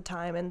 too, at the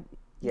time, and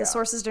the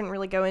sources didn't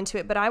really go into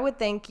it, but I would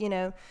think, you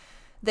know,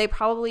 they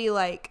probably,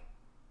 like,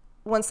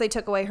 once they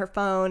took away her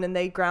phone and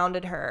they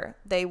grounded her,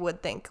 they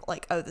would think,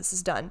 like, oh, this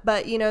is done.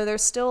 But, you know,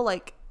 there's still,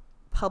 like,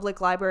 public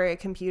library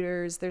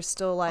computers. There's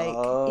still, like,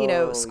 you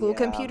know, school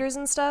computers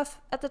and stuff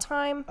at the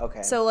time.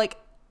 Okay. So, like,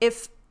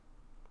 if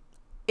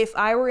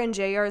I were in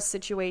JR's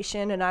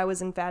situation and I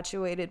was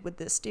infatuated with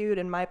this dude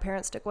and my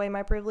parents took away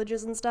my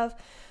privileges and stuff,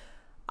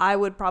 I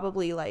would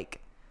probably,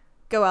 like,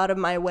 go out of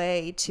my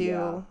way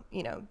to,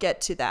 you know, get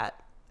to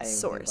that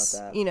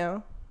source, you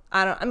know?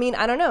 I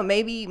don't know.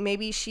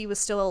 Maybe she was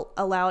still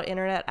allowed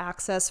internet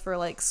access for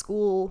like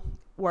school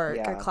work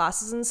or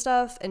classes and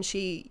stuff, and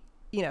she,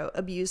 you know,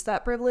 abused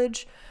that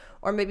privilege,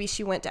 or maybe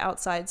she went to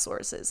outside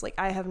sources. Like,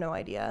 I have no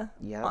idea.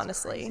 Yeah,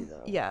 honestly. Crazy,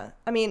 though. Yeah,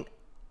 I mean,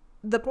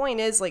 the point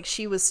is, like,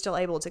 she was still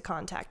able to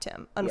contact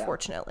him,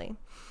 unfortunately.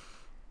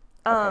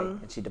 Okay.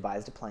 And she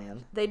devised a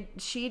plan.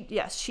 She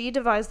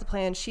devised the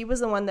plan. She was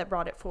the one that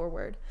brought it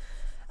forward.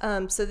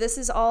 So this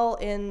is all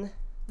in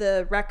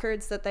the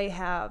records that they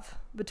have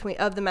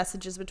of the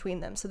messages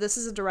between them. So this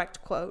is a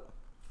direct quote.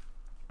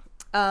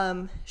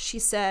 She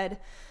said,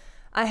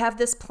 I have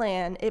this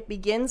plan. It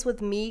begins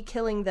with me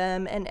killing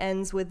them and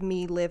ends with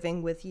me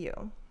living with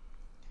you.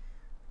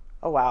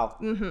 Oh, wow.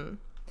 Mm-hmm.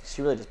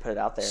 She really just put it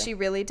out there. She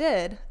really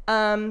did.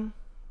 And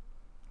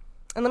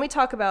let me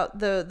talk about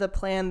the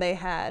plan they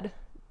had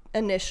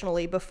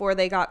initially before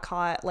they got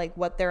caught, like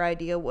what their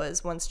idea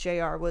was once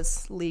JR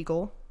was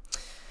legal.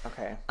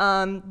 Okay.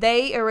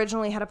 They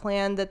originally had a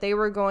plan that they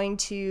were going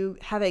to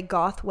have a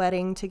goth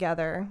wedding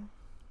together,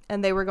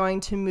 and they were going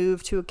to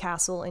move to a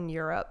castle in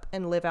Europe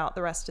and live out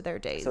the rest of their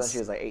days. So when she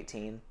was like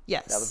 18?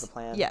 Yes. That was the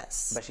plan?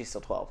 Yes. But she's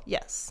still 12?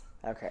 Yes.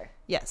 Okay.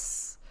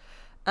 Yes.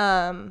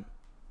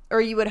 Or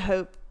you would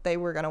hope they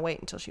were going to wait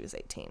until she was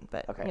 18,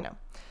 but, okay. You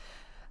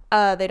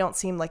know. They don't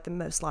seem like the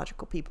most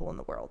logical people in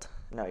the world.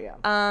 No,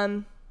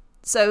 yeah.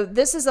 So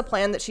this is a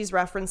plan that she's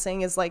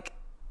referencing is like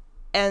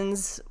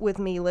ends with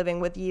me living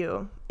with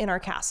you in our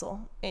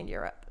castle in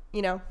Europe,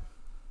 you know?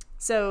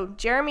 So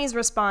Jeremy's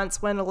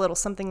response went a little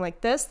something like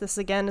this. This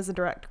again is a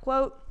direct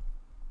quote.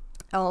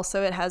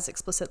 Also, it has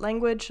explicit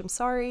language. I'm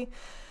sorry.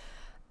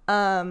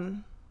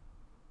 Or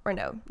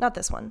no, not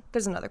this one.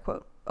 There's another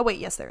quote. Oh, wait,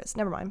 yes, there is.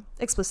 Never mind.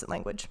 Explicit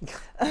language.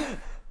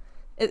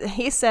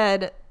 He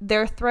said,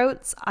 their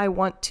throats I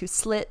want to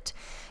slit.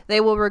 They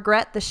will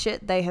regret the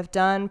shit they have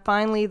done.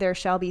 Finally, there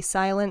shall be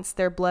silence.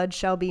 Their blood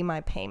shall be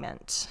my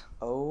payment.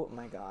 Oh,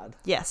 my God.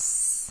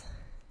 Yes.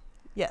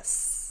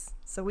 Yes.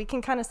 So we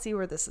can kind of see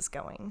where this is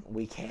going.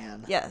 We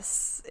can.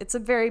 Yes. It's a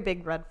very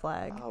big red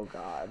flag. Oh,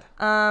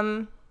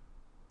 God.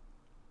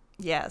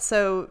 Yeah,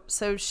 so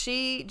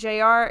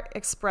JR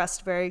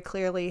expressed very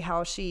clearly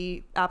how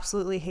she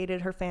absolutely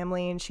hated her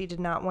family and she did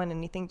not want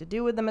anything to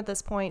do with them at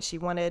this point. She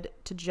wanted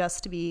to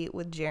just be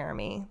with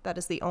Jeremy. That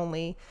is the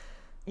only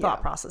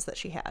thought process that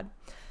she had.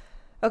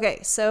 Okay,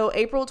 so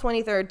April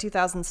 23rd,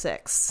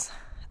 2006.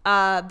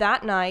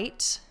 That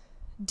night,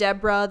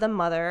 Deborah, the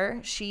mother,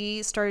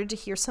 she started to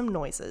hear some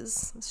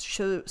noises.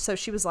 So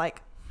she was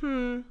like,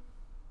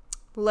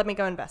 let me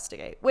go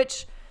investigate.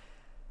 Which,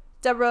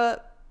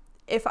 Deborah...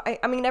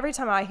 I mean, every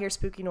time I hear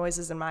spooky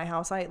noises in my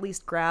house, I at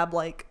least grab,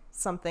 like,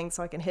 something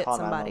so I can hit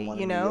somebody,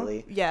 you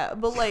know? Yeah,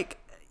 but, like,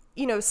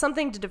 you know,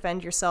 something to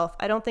defend yourself.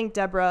 I don't think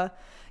Deborah...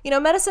 You know,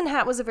 Medicine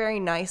Hat was a very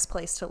nice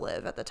place to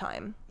live at the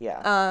time.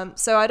 Yeah.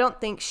 So I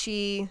don't think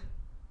she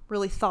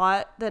really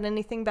thought that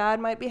anything bad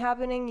might be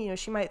happening. You know,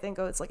 she might think,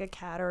 oh, it's like a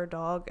cat or a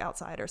dog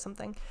outside or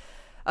something.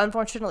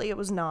 Unfortunately, it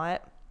was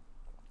not.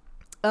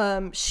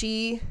 When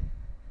she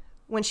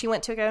went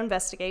to go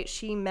investigate,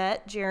 she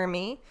met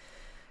Jeremy,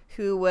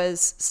 who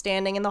was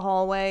standing in the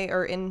hallway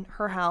or in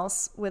her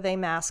house with a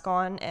mask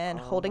on and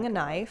holding a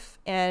knife,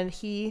 and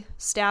he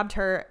stabbed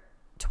her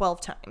 12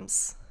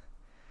 times.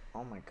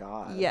 Oh my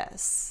God.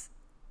 Yes.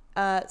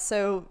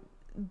 So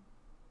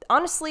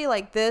honestly,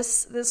 like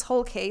this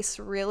whole case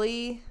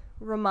really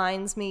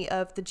reminds me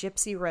of the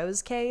Gypsy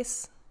Rose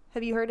case.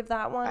 Have you heard of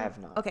that one? I have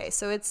not. Okay,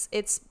 so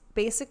it's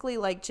basically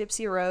like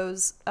Gypsy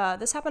Rose.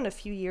 This happened a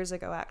few years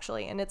ago,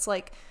 actually, and it's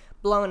like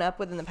blown up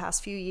within the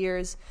past few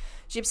years.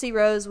 Gypsy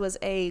Rose was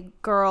a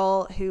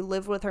girl who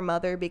lived with her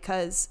mother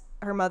because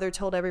her mother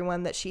told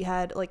everyone that she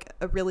had like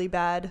a really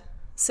bad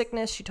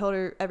sickness. She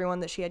told everyone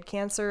that she had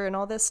cancer and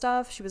all this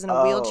stuff. She was in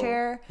a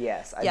wheelchair.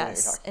 Yes, I know what you're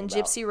talking and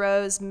about. Gypsy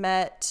Rose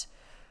met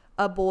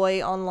a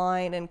boy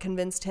online and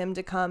convinced him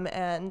to come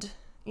and,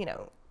 you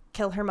know,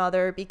 kill her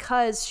mother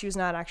because she was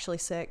not actually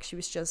sick. She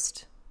was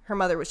just, her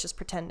mother was just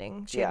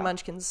pretending. She had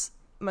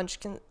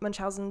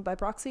Munchausen by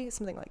proxy,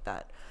 something like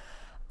that.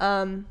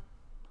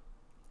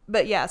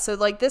 But yeah, so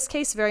like this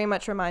case very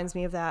much reminds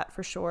me of that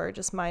for sure,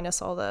 just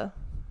minus all the,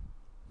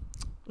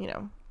 you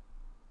know,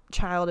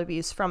 child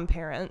abuse from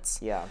parents.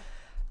 Yeah.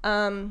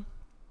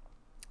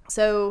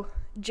 So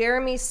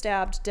Jeremy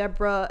stabbed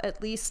Deborah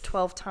at least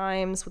 12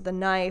 times with a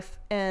knife,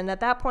 and at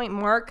that point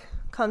Mark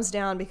comes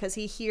down because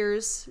he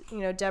hears, you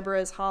know,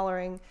 Deborah is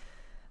hollering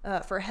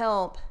for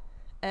help,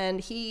 and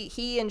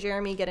he and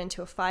Jeremy get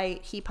into a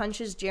fight. He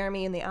punches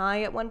Jeremy in the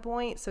eye at one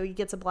point, so he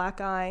gets a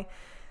black eye,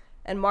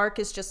 and Mark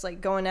is just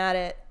like going at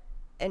it,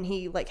 and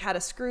he like had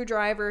a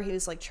screwdriver. He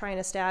was like trying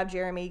to stab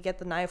Jeremy, get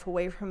the knife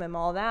away from him,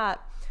 all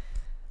that.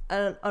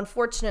 And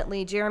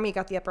unfortunately, Jeremy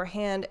got the upper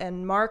hand,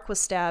 and Mark was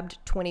stabbed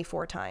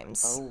 24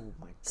 times. Oh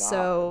my God.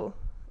 So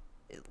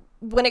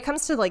when it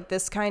comes to like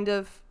this kind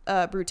of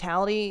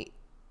brutality,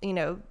 you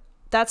know,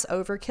 that's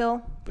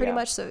overkill pretty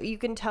much. So you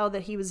can tell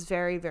that he was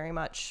very, very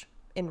much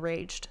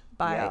enraged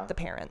by the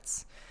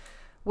parents,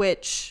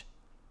 which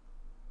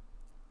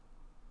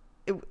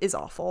is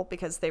awful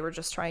because they were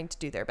just trying to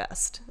do their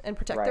best and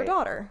protect their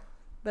daughter.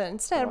 But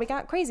instead, we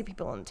got crazy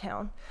people in the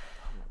town.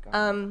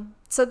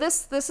 So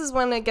this is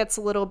when it gets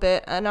a little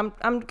bit, and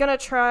I'm gonna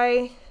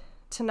try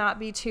to not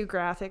be too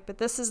graphic, but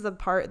this is the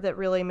part that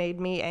really made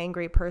me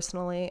angry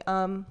personally.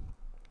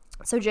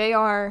 So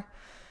JR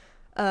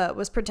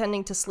was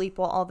pretending to sleep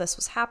while all this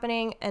was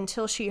happening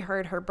until she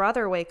heard her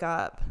brother wake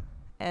up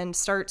and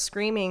start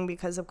screaming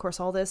because of course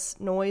all this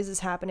noise is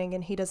happening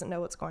and he doesn't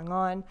know what's going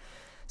on.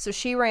 So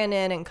she ran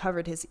in and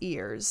covered his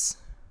ears.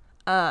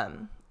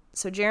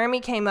 So Jeremy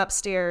came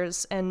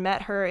upstairs and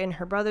met her in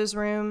her brother's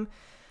room.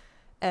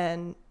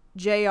 And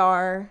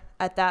JR,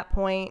 at that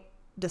point,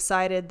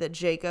 decided that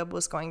Jacob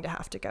was going to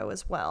have to go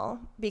as well,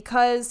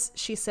 because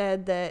she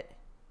said that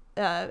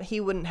he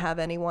wouldn't have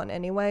anyone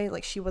anyway.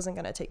 Like, she wasn't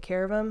going to take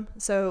care of him.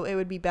 So it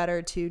would be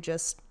better to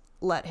just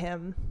let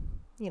him,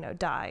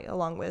 die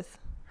along with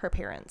her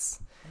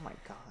parents. Oh my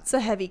God. It's a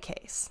heavy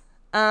case.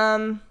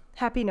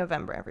 Happy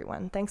November,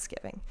 everyone.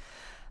 Thanksgiving.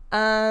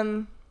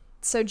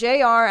 So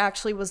JR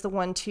actually was the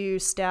one to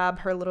stab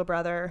her little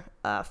brother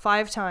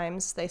 5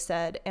 times, they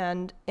said.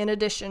 And in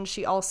addition,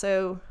 she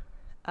also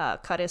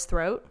cut his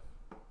throat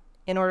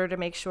in order to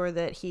make sure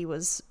that he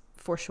was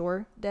for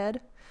sure dead.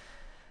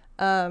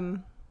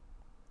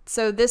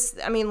 So this,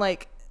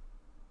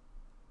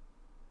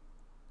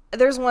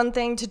 there's one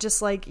thing to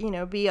just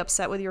be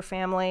upset with your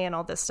family and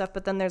all this stuff,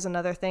 but then there's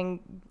another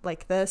thing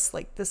like this.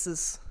 Like, this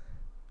is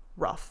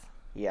rough.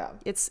 Yeah.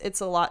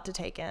 It's a lot to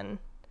take in.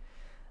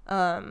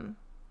 And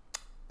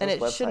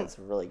it shouldn't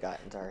really got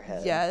into our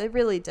head. Yeah, it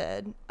really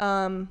did.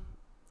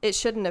 It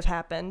shouldn't have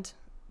happened,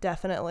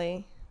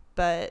 definitely.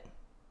 But,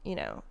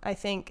 I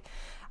think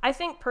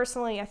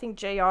personally,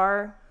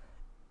 JR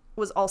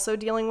was also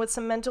dealing with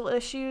some mental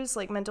issues,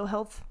 like mental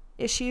health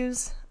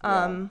issues.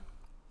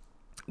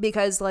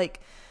 Because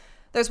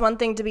there's one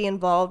thing to be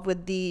involved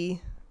with the,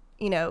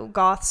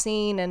 goth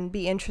scene and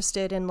be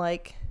interested in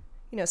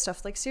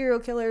stuff like serial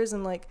killers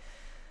and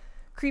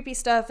creepy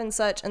stuff and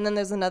such, and then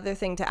there's another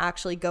thing to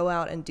actually go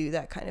out and do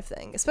that kind of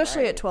thing,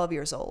 especially at 12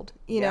 years old,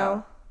 you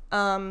know.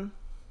 And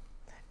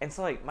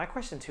so my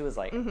question too is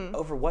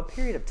over what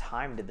period of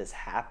time did this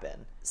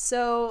happen?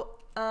 So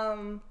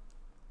I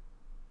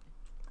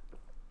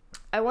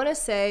want to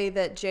say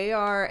that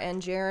JR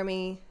and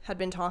Jeremy had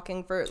been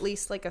talking for at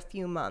least a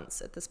few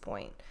months at this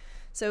point.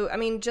 So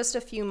just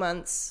a few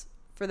months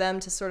for them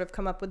to sort of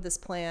come up with this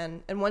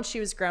plan, and once she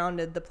was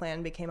grounded, the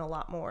plan became a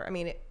lot more.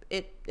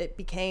 It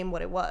became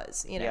what it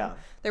was, Yeah.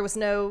 There was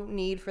no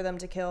need for them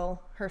to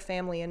kill her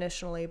family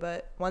initially,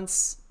 but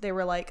once they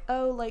were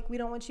we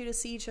don't want you to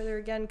see each other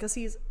again, because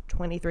he's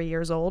 23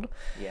 years old.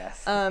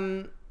 Yes.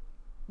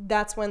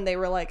 That's when they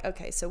were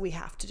okay, so we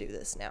have to do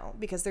this now,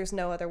 because there's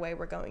no other way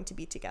we're going to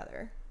be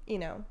together,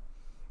 And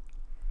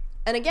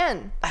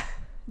again,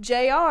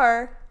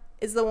 JR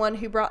is the one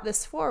who brought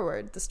this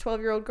forward, this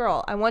 12-year-old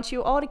girl. I want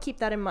you all to keep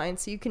that in mind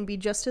so you can be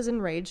just as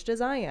enraged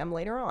as I am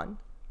later on.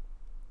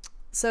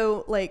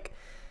 So, I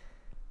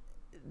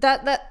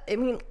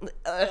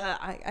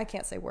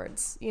can't say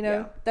words,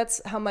 Yeah.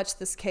 That's how much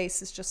this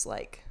case is just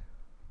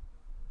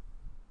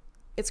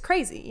it's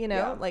crazy,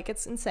 Yeah.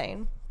 It's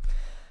insane.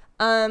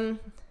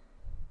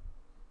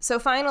 So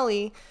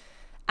finally,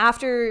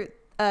 after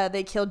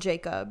they killed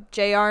Jacob,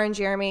 JR and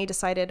Jeremy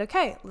decided,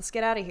 okay, let's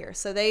get out of here.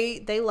 So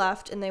they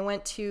left, and they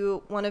went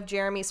to one of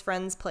Jeremy's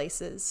friends'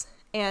 places,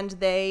 and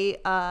they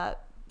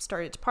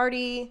started to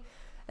party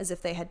as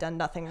if they had done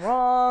nothing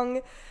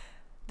wrong.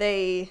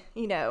 They,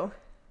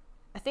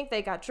 I think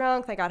they got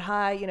drunk, they got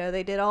high,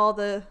 they did all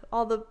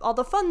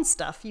the fun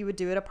stuff you would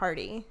do at a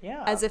party.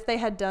 Yeah. As if they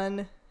had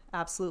done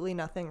absolutely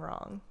nothing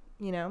wrong,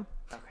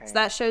 Okay. So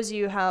that shows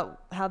you how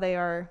they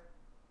are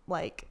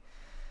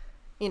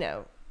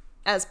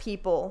as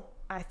people,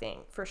 I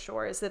think, for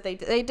sure, is that they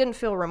didn't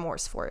feel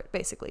remorse for it,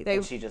 basically.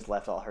 And she just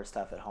left all her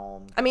stuff at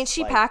home.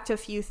 She packed a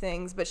few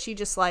things, but she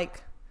just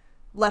left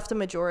a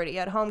majority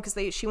at home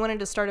because she wanted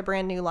to start a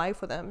brand new life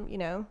with him,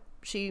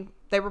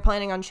 They were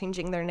planning on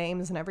changing their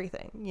names and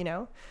everything,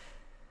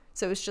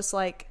 So it was just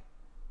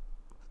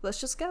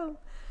let's just go.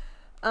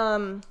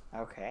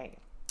 Okay.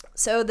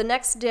 So the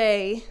next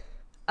day,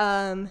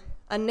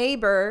 a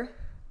neighbor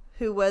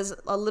who was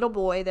a little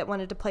boy that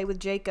wanted to play with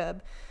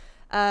Jacob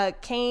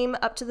came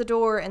up to the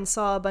door and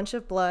saw a bunch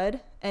of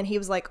blood, and he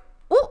was like,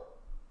 "Oh,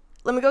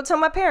 let me go tell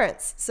my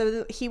parents."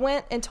 So he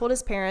went and told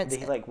his parents.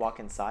 Did he walk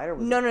inside, or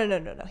was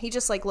No. He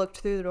just looked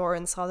through the door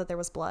and saw that there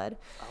was blood.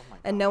 Oh my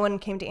God. And no one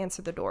came to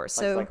answer the door.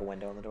 So a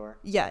window in the door?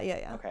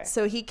 Yeah. Okay.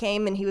 So he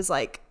came and he was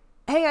like,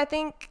 "Hey, I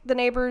think the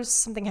neighbors,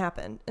 something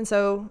happened." And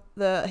so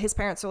his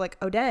parents were like,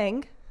 "Oh,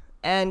 dang,"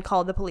 and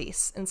called the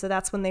police. And so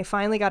that's when they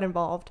finally got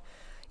involved.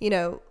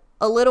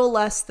 A little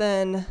less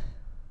than,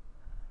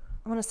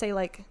 I want to say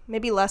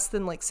maybe less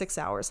than 6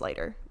 hours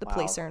later, the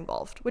police are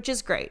involved, which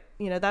is great.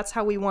 That's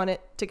how we want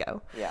it to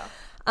go. Yeah.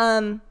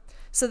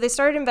 So they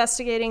started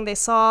investigating. They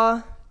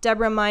saw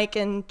Deborah, Mike,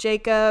 and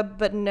Jacob,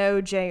 but no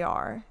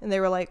JR. And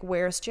they were like,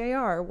 "Where's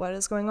JR? What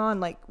is going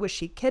on? Was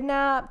she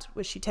kidnapped?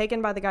 Was she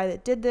taken by the guy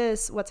that did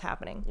this? What's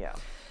happening?" Yeah.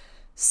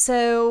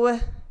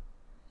 So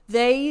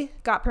they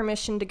got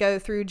permission to go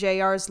through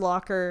JR's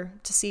locker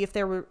to see if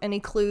there were any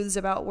clues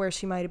about where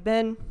she might have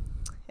been.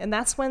 And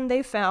that's when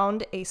they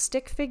found a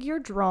stick figure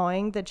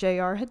drawing that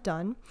JR had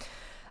done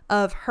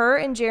of her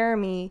and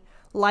Jeremy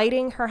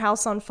lighting her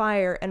house on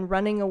fire and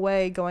running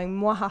away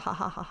going,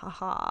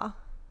 "Mwahahahaha."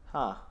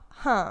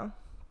 Huh.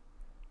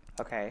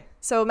 Okay.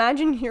 So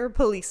imagine you're a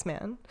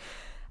policeman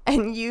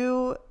and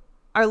you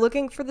are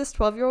looking for this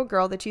 12-year-old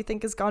girl that you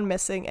think has gone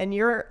missing, and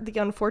you're the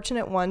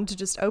unfortunate one to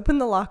just open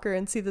the locker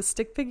and see the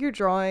stick figure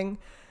drawing.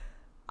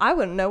 I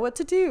wouldn't know what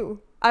to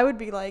do. I would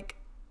be like,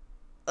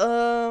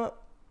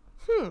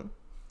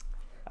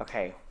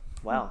 Okay.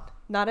 Well,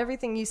 not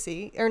everything you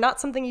see, or not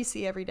something you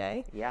see every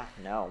day. Yeah,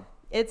 no.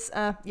 It's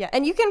yeah,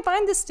 and you can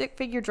find the stick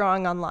figure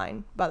drawing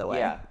online, by the way.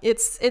 Yeah.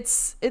 It's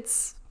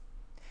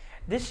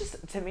this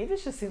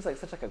just seems like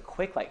such like a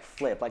quick like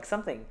flip, like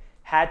something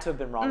had to have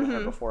been wrong with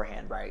her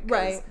beforehand, right?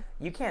 Right.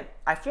 You can't.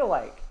 I feel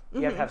like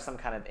you have to have some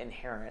kind of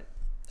inherent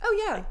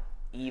like,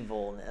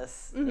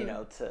 evilness, you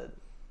know, to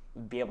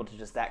be able to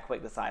just that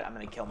quick decide I'm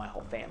going to kill my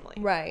whole family.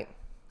 Right.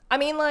 I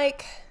mean,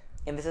 like.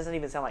 And this doesn't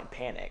even sound like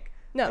panic.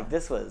 No. Like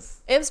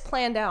it was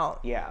planned out.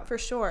 Yeah. For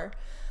sure.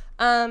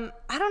 I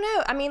don't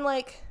know. I mean,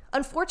 like,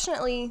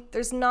 unfortunately,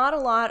 there's not a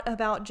lot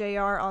about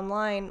JR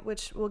online,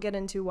 which we'll get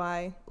into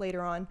why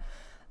later on,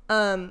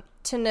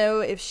 to know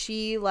if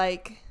she,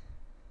 like,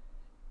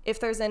 if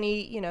there's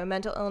any, you know,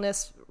 mental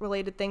illness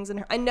related things in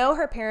her. I know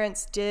her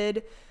parents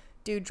did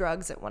do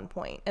drugs at one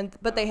point,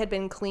 but they had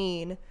been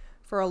clean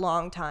for a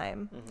long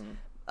time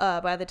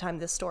by the time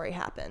this story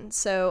happened.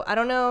 So I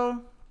don't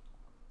know.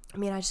 I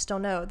mean, I just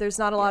don't know. There's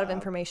not a lot of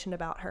information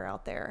about her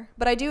out there.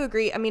 But I do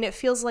agree. I mean, it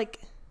feels like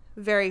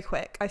very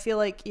quick. I feel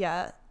like,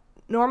 yeah,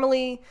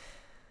 normally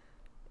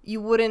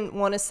you wouldn't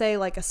want to say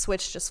like a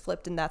switch just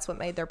flipped and that's what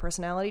made their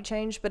personality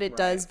change. But it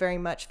does very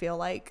much feel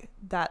like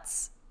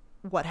that's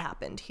what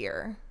happened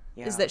here.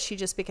 Yeah. Is that she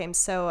just became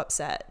so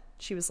upset.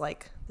 She was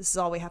like, this is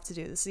all we have to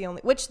do. This is the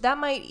only, which that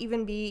might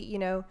even be, you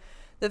know,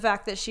 the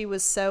fact that she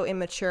was so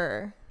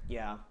immature.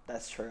 Yeah,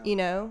 that's true. You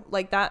know,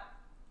 like that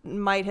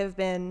might have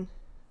been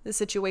the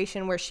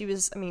situation where she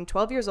was, I mean,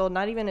 12 years old,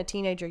 not even a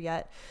teenager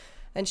yet.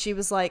 And she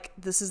was like,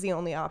 this is the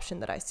only option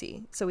that I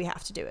see. So we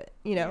have to do it,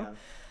 you know? Yeah.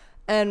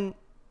 And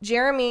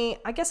Jeremy,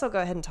 I guess I'll go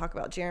ahead and talk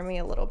about Jeremy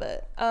a little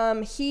bit.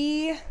 Let's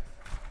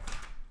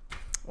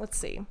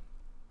see.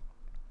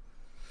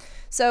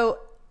 So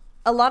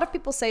a lot of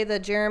people say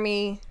that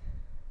Jeremy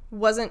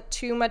wasn't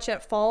too much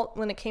at fault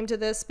when it came to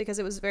this because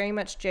it was very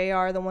much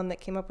JR, the one that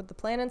came up with the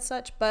plan and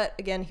such. But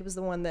again, he was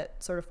the one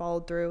that sort of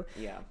followed through.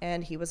 Yeah.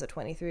 And he was a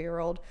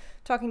 23-year-old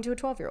talking to a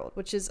 12-year-old,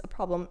 which is a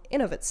problem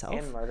in of itself.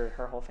 And murdered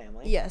her whole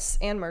family. Yes,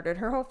 and murdered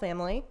her whole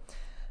family.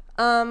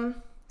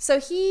 So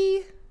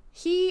he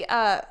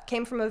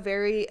came from a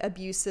very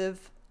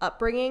abusive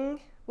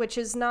upbringing, which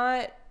is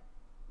not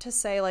to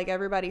say like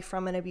everybody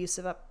from an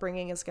abusive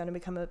upbringing is going to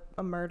become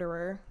a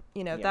murderer.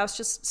 You know, that's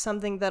just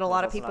something that a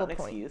lot of people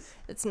point.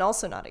 It's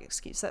also not an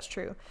excuse. That's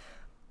true.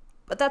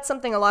 But that's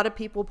something a lot of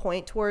people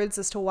point towards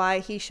as to why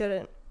he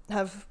shouldn't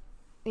have,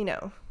 you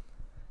know,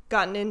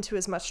 gotten into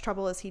as much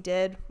trouble as he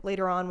did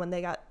later on when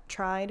they got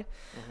tried.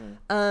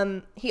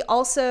 He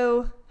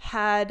also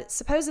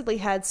supposedly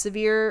had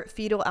severe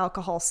fetal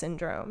alcohol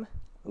syndrome,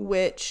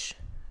 which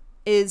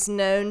is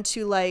known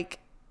to like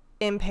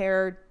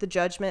impair the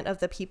judgment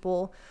of the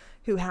people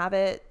who have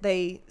it.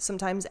 They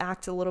sometimes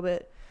act a little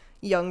bit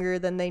younger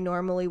than they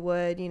normally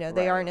would. You know,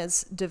 they aren't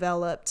as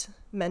developed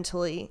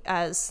mentally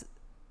as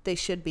they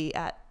should be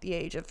at the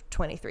age of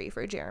 23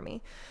 for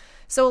Jeremy.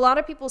 So a lot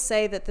of people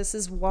say that this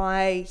is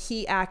why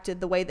he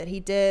acted the way that he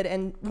did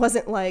and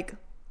wasn't like,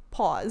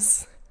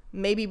 pause,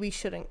 maybe we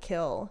shouldn't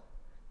kill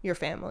your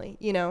family,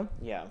 you know?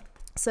 Yeah.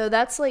 So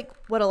that's like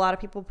what a lot of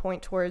people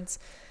point towards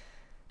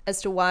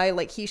as to why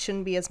like he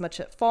shouldn't be as much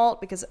at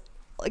fault, because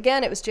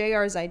again, it was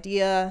JR's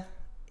idea.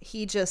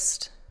 He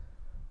just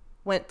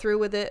went through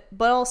with it,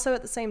 but also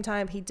at the same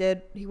time he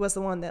was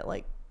the one that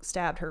like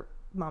stabbed her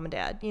mom and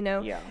dad, you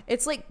know? Yeah.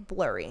 It's like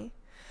blurry.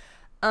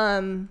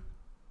 I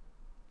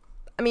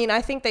mean,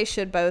 I think they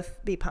should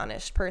both be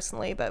punished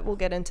personally, but we'll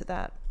get into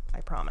that,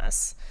 I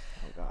promise.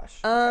 Oh gosh.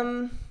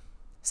 Okay.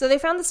 So they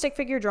found the stick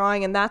figure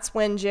drawing, and that's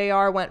when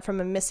JR went from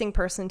a missing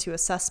person to a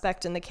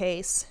suspect in the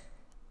case.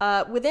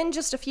 Within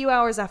just a few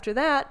hours after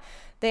that,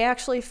 they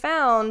actually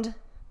found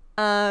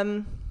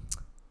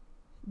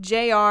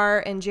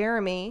JR and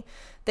Jeremy.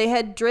 They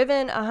had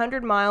driven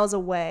 100 miles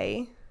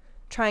away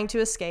trying to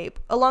escape,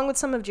 along with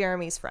some of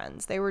Jeremy's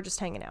friends. They were just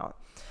hanging out.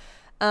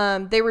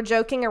 They were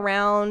joking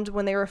around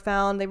when they were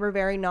found. They were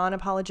very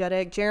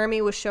non-apologetic.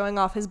 Jeremy was showing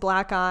off his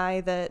black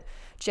eye that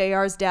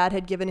JR's dad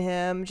had given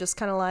him, just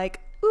kind of like,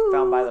 ooh.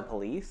 Found by the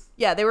police?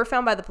 Yeah, they were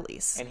found by the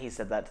police. And he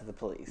said that to the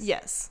police?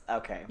 Yes.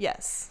 Okay.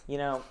 Yes. You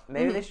know,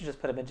 maybe they should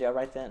just put him in jail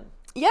right then.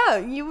 Yeah,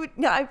 you would.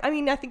 Yeah, I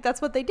mean, I think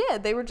that's what they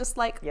did. They were just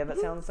like, yeah, that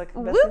sounds like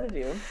the best thing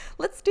to do.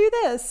 Let's do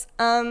this.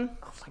 Oh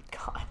my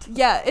God.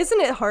 Yeah,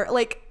 isn't it hard?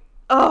 Like,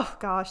 oh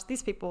gosh,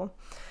 these people.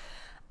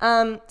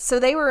 So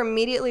they were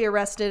immediately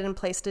arrested and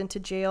placed into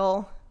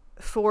jail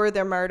for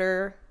their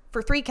murder,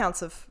 for 3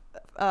 counts of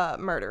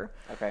murder.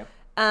 Okay.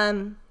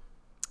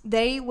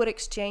 They would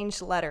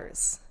exchange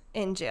letters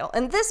in jail,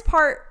 and this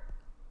part,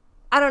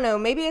 I don't know.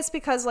 Maybe it's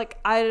because like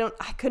I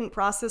couldn't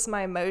process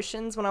my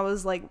emotions when I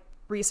was like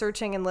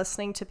researching and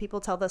listening to people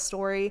tell the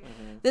story.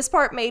 This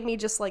part made me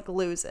just like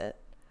lose it,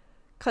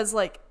 because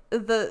like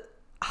let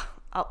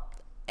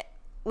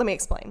me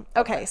explain.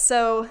 Okay,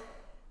 so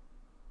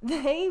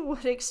they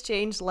would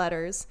exchange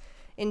letters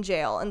in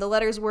jail, and the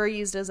letters were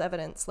used as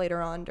evidence later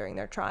on during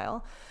their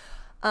trial.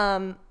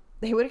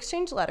 They would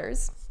exchange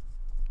letters,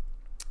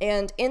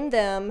 and in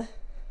them,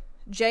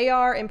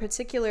 JR in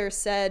particular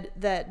said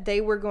that they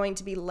were going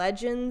to be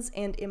legends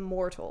and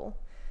immortal,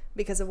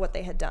 because of what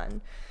they had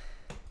done.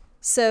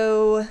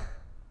 So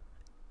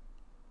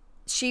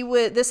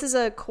this is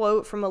a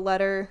quote from a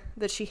letter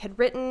that she had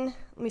written.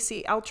 Let me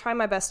see. I'll try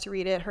my best to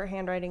read it. Her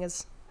handwriting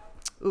is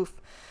oof.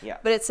 Yeah.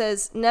 But it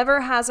says,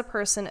 "Never has a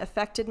person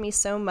affected me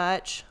so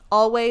much.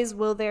 Always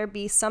will there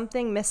be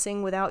something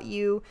missing without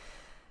you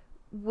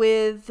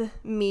with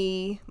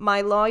me.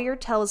 My lawyer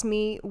tells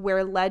me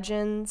we're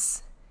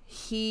legends.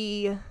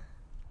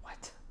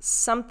 What?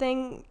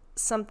 Something,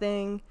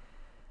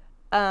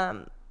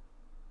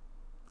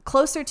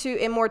 closer to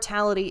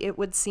immortality, it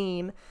would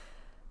seem.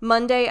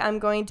 Monday, I'm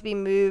going to be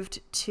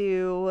moved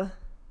to,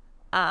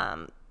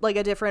 like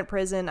a different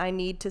prison. I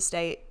need to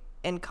stay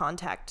in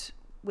contact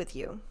with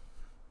you."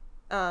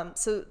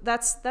 So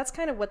that's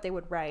kind of what they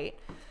would write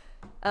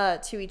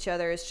to each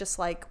other. It's just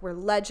like, we're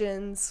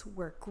legends,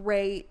 we're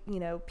great,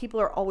 people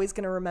are always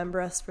going to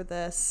remember us for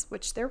this,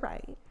 which they're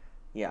right.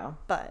 Yeah.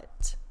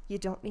 But you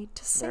don't need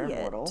to say They're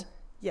immortal. it.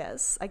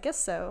 Yes, I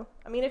guess so.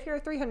 I mean, if you're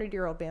a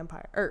 300-year-old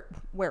vampire or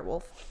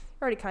werewolf,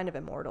 you're already kind of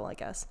immortal, I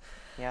guess.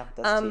 Yeah,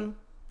 that's tea.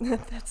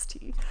 That's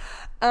tea.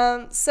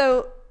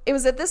 So it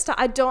was at this time.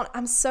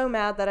 I'm so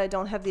mad that I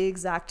don't have the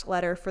exact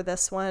letter for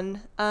this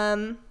one.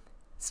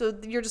 So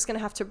you're just going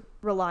to have to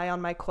rely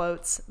on my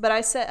quotes. But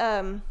I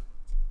said,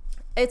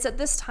 it's at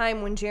this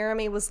time when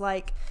Jeremy was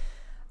like,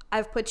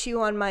 "I've put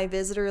you on my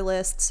visitor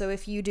list, so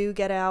if you do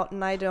get out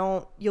and I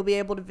don't, you'll be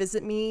able to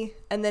visit me."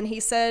 And then he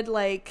said,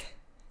 like,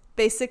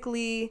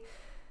 basically,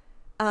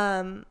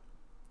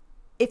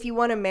 "If you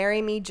want to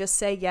marry me, just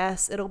say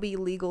yes. It'll be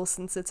legal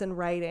since it's in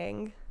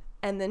writing."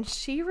 And then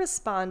she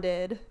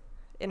responded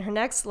in her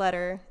next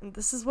letter, and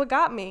this is what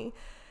got me.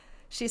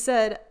 She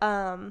said,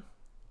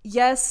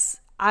 "Yes,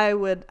 I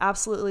would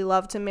absolutely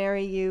love to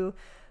marry you.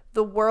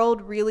 The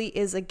world really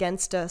is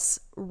against us.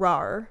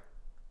 Rar."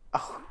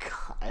 Oh,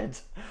 God.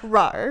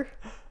 Rar.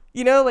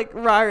 Like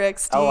rar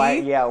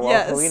XD. Yeah, well,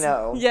 yes. We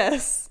know.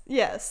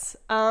 Yes.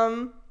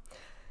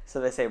 So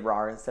they say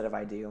rar instead of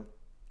I do?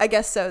 I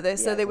guess so.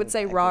 They would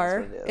say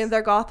rar. In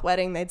their goth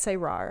wedding, they'd say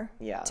rar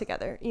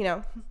together.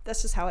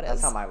 That's just how it is.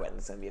 That's how my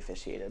wedding's going to be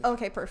officiated.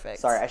 Okay, perfect.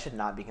 Sorry, I should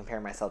not be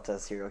comparing myself to a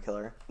serial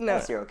killer. No.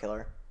 A serial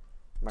killer.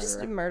 Murderer.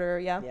 Just a murderer,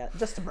 yeah. Yeah,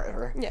 just a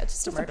murderer. Yeah,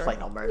 just a murderer. A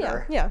plain old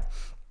murderer. Yeah.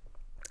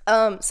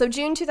 So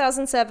June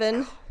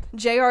 2007,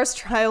 JR's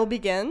trial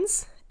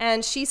begins,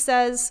 and she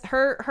says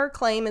her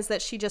claim is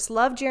that she just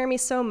loved Jeremy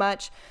so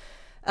much,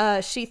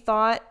 she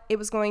thought it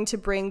was going to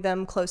bring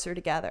them closer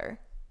together,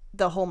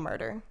 the whole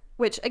murder,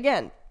 which,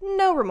 again,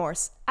 no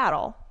remorse at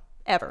all,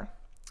 ever.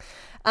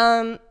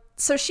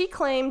 So she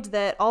claimed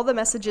that all the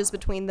messages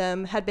between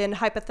them had been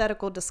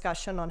hypothetical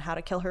discussion on how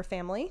to kill her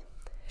family.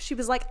 She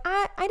was like,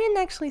 I didn't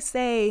actually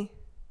say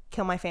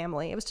kill my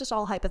family. It was just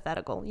all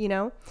hypothetical,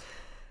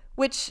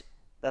 which...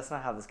 That's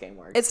not how this game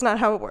works. It's not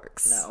how it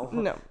works.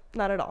 No,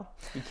 not at all.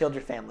 You killed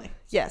your family.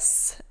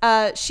 Yes.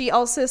 She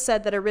also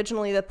said that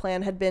originally the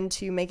plan had been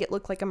to make it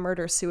look like a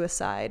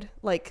murder-suicide.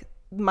 Like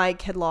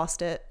Mike had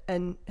lost it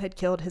and had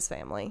killed his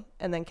family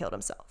and then killed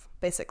himself,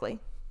 basically.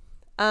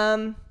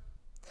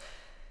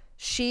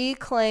 She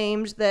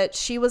claimed that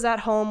she was at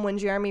home when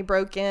Jeremy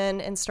broke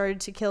in and started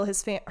to kill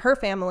her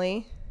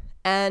family,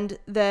 and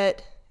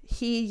that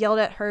he yelled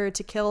at her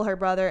to kill her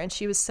brother, and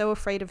she was so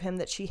afraid of him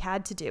that she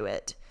had to do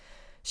it.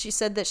 She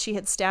said that she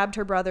had stabbed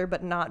her brother,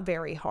 but not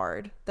very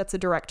hard. That's a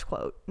direct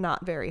quote.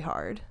 Not very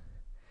hard.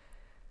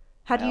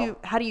 How do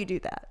you do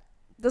that?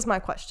 That's my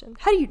question.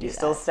 How do you do that? You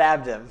still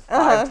stabbed him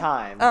 5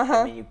 times,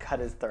 and then you cut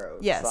his throat.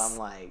 Yes. So I'm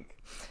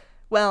like...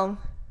 Well,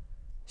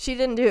 she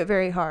didn't do it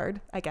very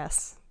hard, I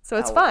guess. So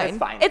it's fine.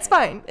 It's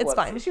fine.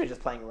 She was just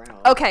playing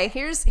around. Okay,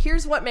 here's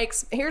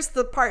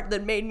the part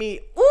that made me...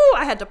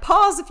 I had to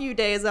pause a few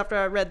days after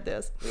I read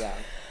this. Yeah.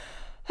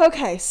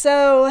 Okay,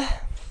 so...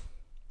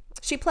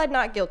 She pled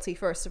not guilty,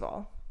 first of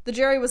all. The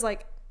jury was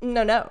like,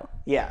 no.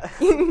 Yeah.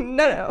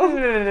 No.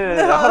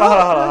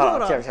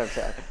 Hold on.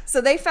 Sure.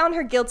 So they found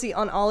her guilty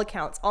on all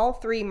accounts, all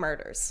 3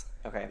 murders.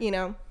 Okay.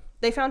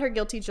 They found her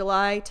guilty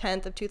July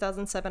 10th of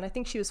 2007. I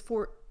think she was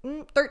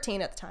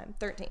 13 at the time.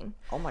 13.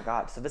 Oh my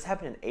God. So this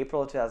happened in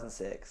April of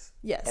 2006.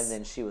 Yes. And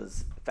then she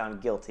was found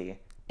guilty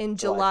in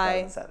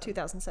July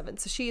 2007.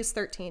 So she is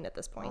 13 at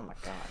this point. Oh my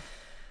God.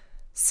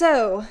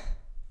 So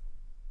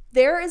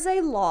there is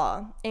a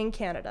law in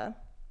Canada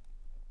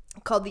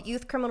called the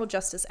Youth Criminal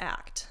Justice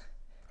Act,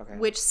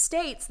 which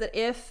states that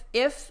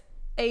if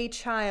a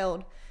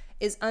child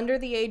is under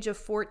the age of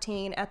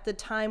 14 at the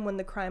time when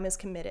the crime is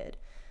committed,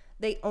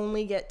 they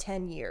only get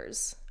 10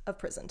 years of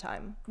prison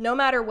time, no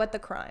matter what the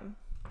crime.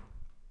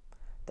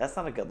 That's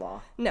not a good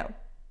law. No.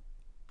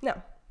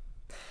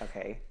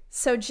 Okay.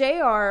 So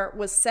JR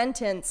was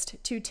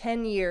sentenced to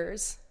 10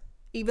 years,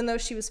 even though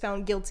she was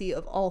found guilty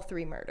of all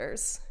 3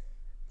 murders.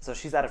 So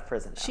she's out of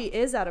prison now. She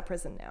is out of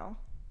prison now.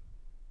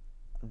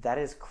 That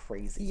is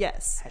crazy.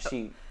 Yes. Has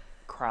she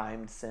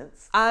crimed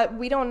since?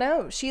 We don't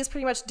know. She has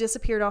pretty much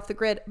disappeared off the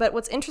grid. But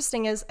what's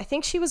interesting is I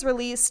think she was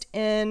released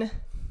in,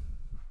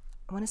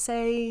 I want to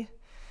say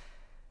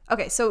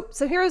Okay, so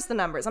here's the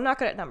numbers. I'm not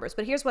good at numbers,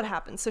 but here's what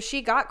happened. So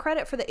she got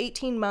credit for the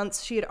 18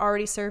 months she had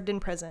already served in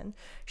prison.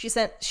 She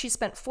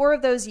spent 4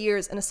 of those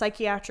years in a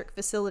psychiatric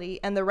facility,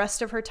 and the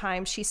rest of her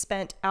time she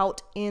spent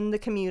out in the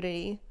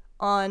community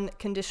on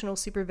conditional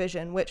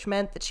supervision, which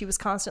meant that she was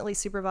constantly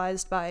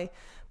supervised by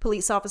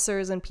police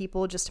officers and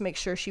people just to make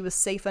sure she was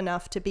safe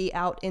enough to be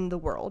out in the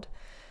world.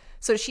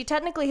 So she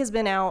technically has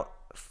been out,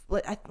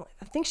 I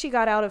think she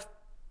got out of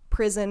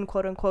prison,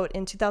 quote unquote,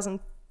 in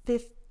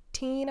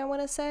 2015, I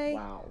want to say.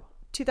 Wow.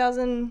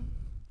 2000,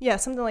 yeah,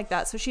 something like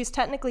that. So she's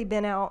technically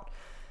been out,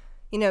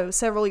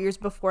 several years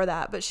before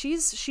that, but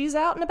she's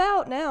out and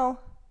about now.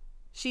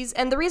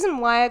 And the reason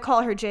why I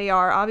call her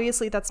JR,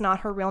 obviously that's not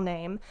her real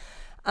name.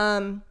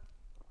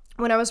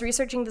 When I was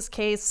researching this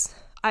case,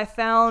 I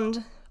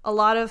found a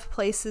lot of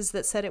places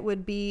that said it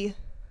would be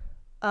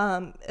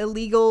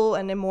illegal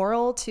and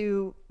immoral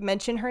to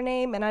mention her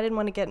name, and I didn't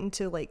want to get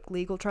into like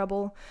legal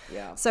trouble.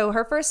 Yeah. So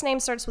her first name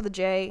starts with a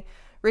J.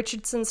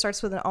 Richardson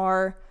starts with an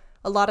R.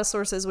 A lot of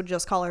sources would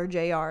just call her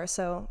JR.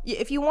 So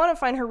if you want to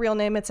find her real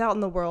name, it's out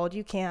in the world.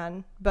 You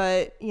can,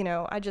 but I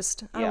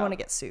don't want to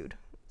get sued.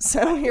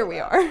 So here we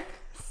are.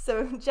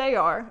 So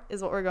JR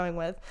is what we're going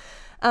with.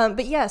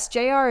 But yes,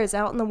 JR is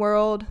out in the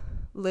world,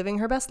 living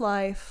her best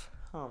life.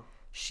 Huh.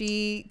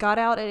 She got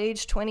out at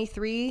age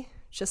 23,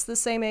 just the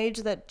same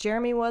age that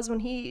Jeremy was when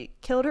he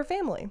killed her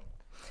family.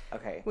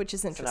 Okay. Which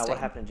is interesting. So now what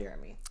happened to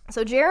Jeremy?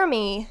 So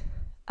Jeremy,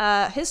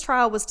 his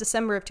trial was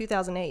December of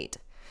 2008.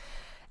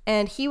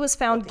 And he was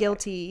found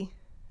guilty.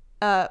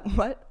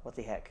 What? What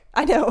the heck?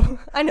 I know.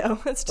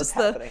 It's just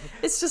happening?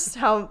 It's just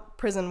how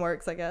prison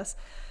works, I guess.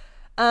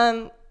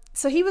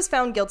 So he was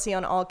found guilty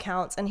on all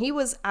counts, and he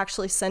was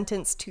actually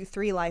sentenced to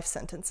 3 life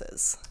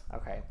sentences.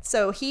 Okay.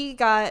 So he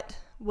got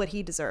what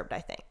he deserved,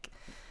 I think.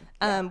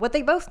 What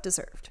they both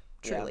deserved,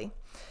 truly. Yeah.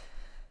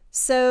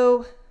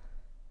 So,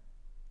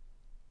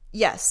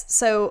 yes.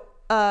 So,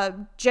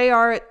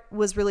 JR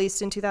was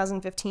released in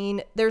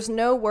 2015. There's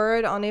no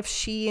word on if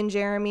she and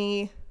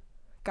Jeremy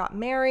got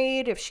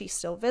married, if she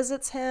still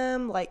visits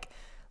him. Like,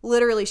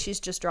 literally, she's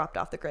just dropped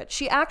off the grid.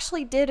 She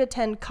actually did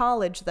attend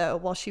college, though,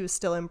 while she was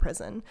still in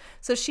prison.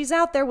 So she's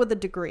out there with a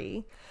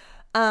degree.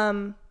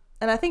 And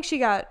I think she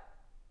got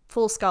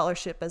full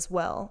scholarship as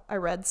well, I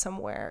read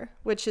somewhere,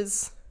 which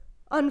is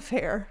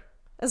unfair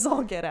as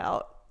all get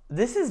out.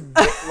 This is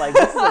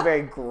a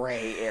very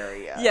gray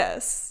area.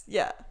 Yes.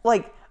 Yeah.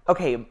 Like,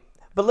 okay,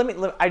 but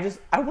I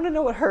want to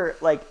know what her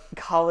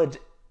college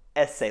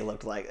essay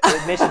looked like,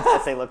 admissions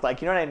essay looked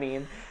like. You know what I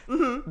mean?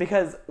 Mm-hmm.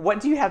 Because what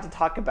do you have to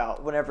talk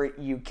about whenever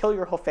you kill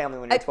your whole family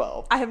when you're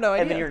 12? I have no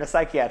idea. And then you're in a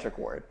psychiatric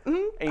ward,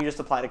 and you just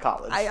apply to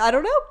college. I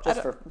don't know.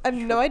 I have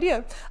no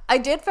idea. I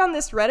did find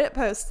this Reddit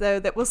post though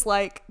that was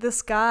like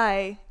this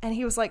guy, and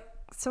he was like,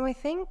 "So I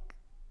think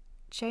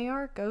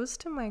JR goes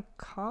to my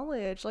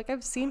college. Like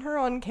I've seen her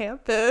on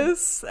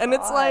campus," and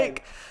it's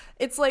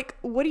like,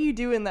 what do you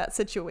do in that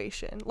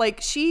situation? Like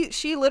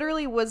she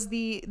literally was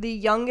the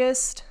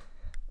youngest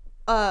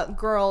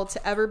girl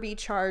to ever be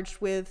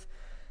charged with,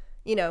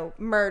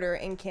 murder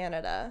in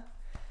Canada.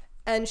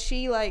 And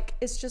she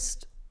it's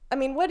just, I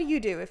mean, what do you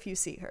do if you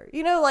see her?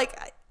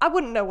 I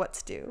wouldn't know what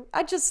to do.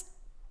 I'd just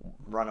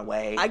run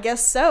away. I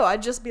guess so.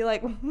 I'd just be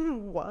like,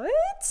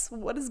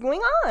 what is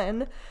going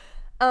on?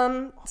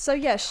 So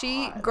yeah,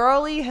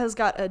 girlie has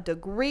got a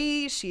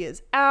degree. She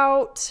is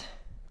out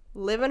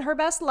living her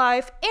best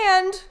life,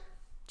 and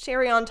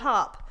cherry on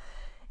top,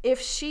 so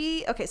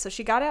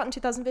she got out in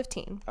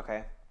 2015.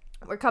 Okay.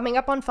 We're coming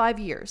up on 5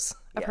 years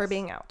of her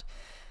being out.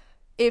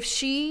 If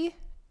she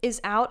is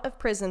out of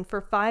prison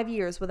for 5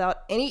 years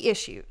without any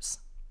issues,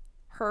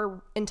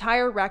 her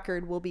entire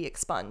record will be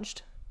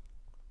expunged.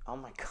 Oh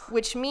my God.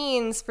 Which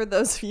means, for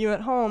those of you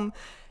at home,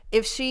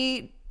 if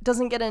she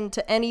doesn't get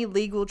into any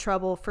legal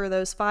trouble for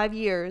those 5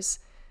 years,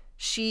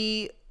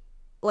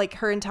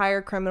 her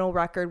entire criminal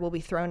record will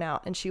be thrown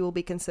out, and she will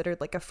be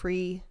considered like a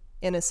free,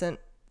 innocent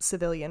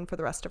civilian for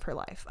the rest of her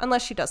life,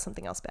 unless she does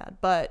something else bad.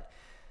 But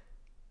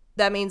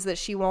that means that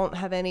she won't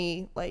have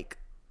any,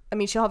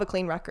 she'll have a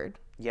clean record.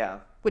 Yeah.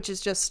 Which is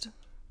just,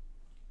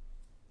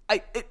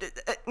 it's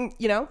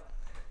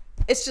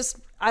just,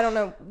 I don't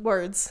know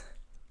words.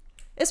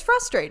 It's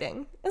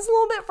frustrating. It's a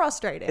little bit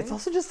frustrating. It's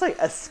also just,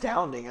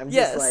 astounding. I'm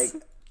just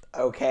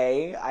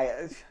okay.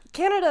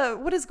 Canada,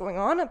 what is going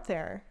on up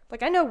there?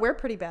 I know we're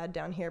pretty bad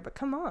down here, but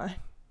come on.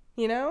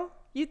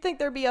 You'd think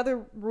there'd be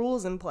other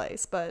rules in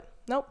place, but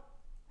nope.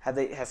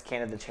 Has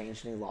Canada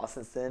changed any law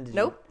since then?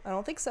 Nope, I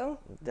don't think so.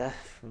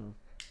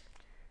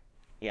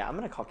 Yeah, I'm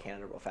going to call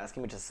Canada real fast.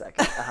 Give me just a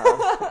second.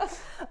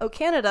 Oh,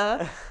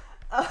 Canada.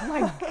 Oh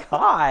my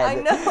God. I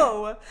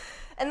know.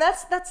 And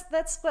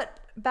that's what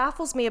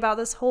baffles me about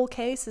this whole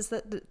case is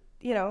that,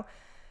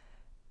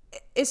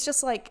 it's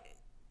just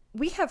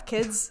we have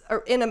kids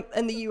in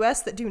the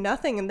U.S. that do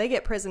nothing, and they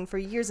get prison for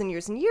years and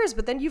years and years.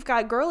 But then you've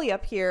got girlie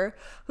up here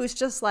who's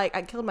just I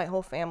killed my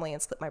whole family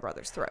and slit my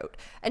brother's throat.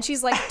 And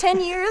she's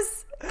 10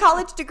 years,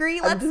 college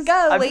degree, let's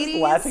go, ladies. I'm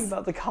just laughing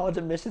about the college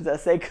admissions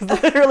essay because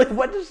literally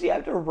what does she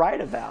have to write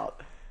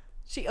about?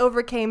 She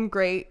overcame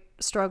great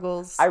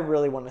struggles. I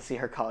really want to see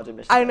her college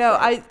admission. I know.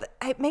 essay.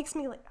 It makes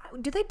me like,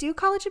 do they do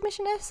college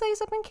admission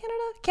essays up in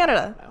Canada?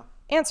 Canada. No.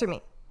 Answer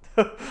me.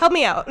 Help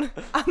me out.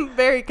 I'm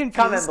very confused.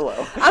 Comment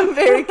below. I'm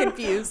very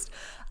confused.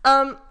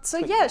 So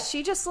yeah,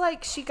 she just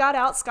like, she got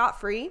out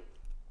scot-free.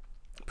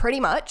 Pretty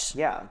much.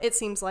 Yeah. It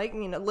seems like,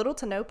 little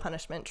to no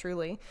punishment,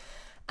 truly.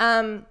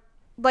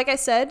 Like I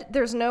said,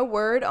 there's no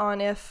word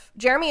on if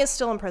Jeremy is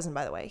still in prison,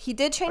 by the way. He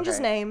did change his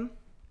name,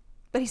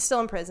 but he's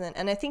still in prison.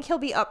 And I think he'll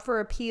be up for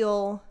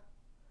appeal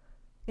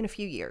in a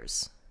few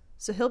years.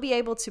 So he'll be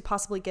able to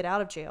possibly get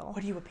out of jail.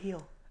 What do you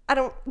appeal? I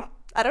don't know.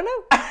 I don't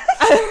know.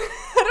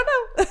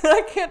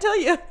 I can't tell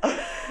you.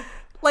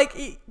 Like,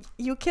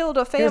 you killed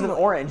a family. Here's an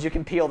orange. You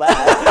can peel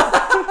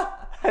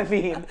that. I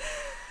mean.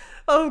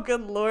 Oh,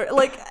 good Lord.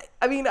 Like,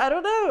 I mean, I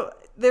don't know.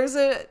 There's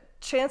a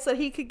chance that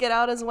he could get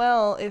out as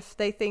well if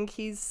they think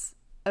he's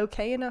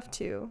okay enough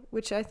to,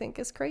 which I think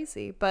is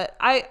crazy. But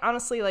I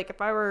honestly, like,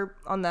 if I were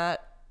on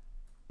that,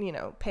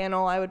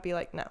 panel, I would be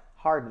like, no.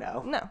 Hard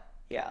no. No.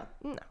 Yeah.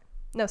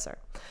 No, sir.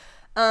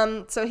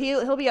 So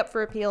he'll be up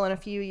for appeal in a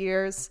few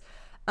years.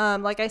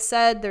 Like I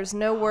said, there's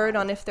no word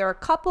on if they're a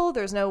couple.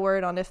 There's no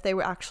word on if they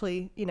were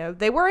actually,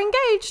 they were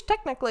engaged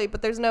technically,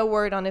 but there's no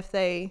word on if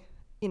they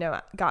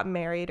got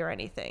married or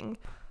anything.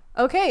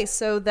 Okay,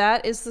 so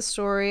that is the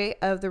story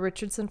of the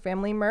Richardson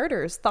family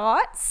murders.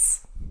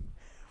 Thoughts?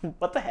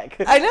 What the heck?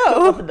 I know.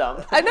 What the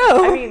dump? I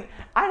know. I mean,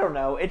 I don't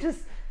know. It just,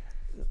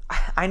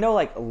 I know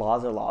like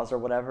laws are laws or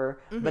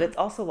whatever, but it's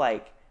also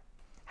like,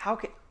 how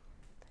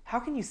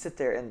can you sit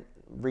there and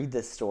read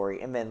this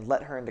story and then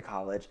let her into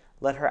college,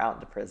 let her out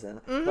into prison,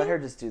 let her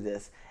just do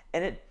this,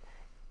 and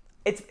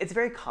it's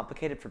very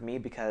complicated for me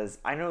because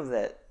I know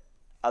that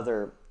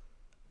other,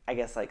 I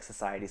guess, like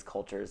societies,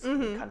 cultures,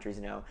 and countries,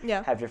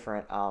 have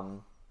different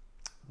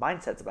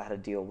mindsets about how to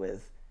deal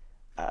with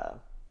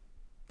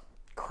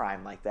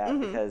crime like that.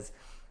 Because,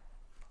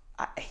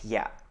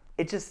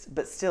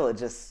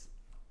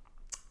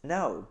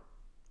 no.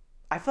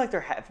 I feel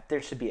like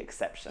there should be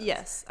exceptions.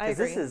 Yes, I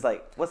agree. Because this is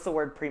like, what's the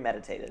word?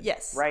 Premeditated.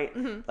 Yes. Right?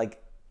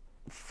 Like,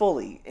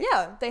 fully.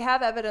 Yeah, they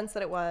have evidence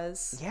that it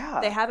was. Yeah.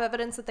 They have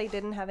evidence that they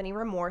didn't have any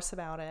remorse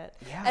about it.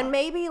 Yeah. And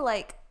maybe,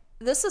 like,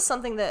 this is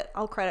something that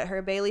I'll credit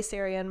her, Bailey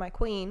Sarian, my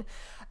queen.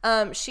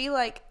 She,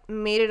 like,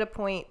 made it a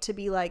point to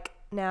be like,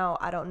 now,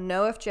 I don't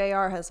know if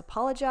JR has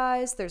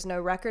apologized. There's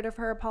no record of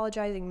her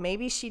apologizing.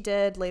 Maybe she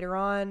did later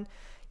on,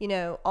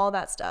 all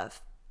that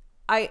stuff.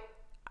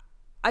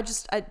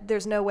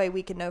 There's no way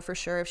we can know for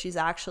sure if she's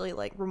actually,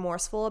 like,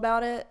 remorseful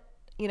about it.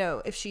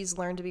 If she's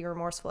learned to be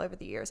remorseful over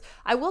the years.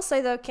 I will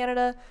say, though,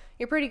 Canada,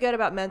 you're pretty good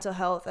about mental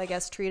health, I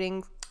guess,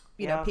 treating,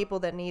 people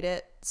that need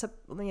it. So,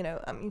 I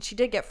mean, she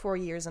did get 4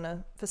 years in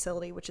a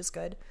facility, which is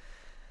good.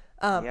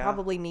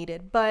 Probably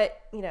needed. But,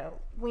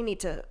 we need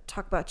to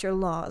talk about your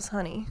laws,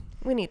 honey.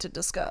 We need to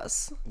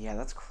discuss. Yeah,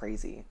 that's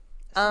crazy.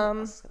 That's what I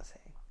was gonna say.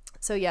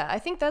 So, yeah, I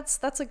think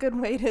that's a good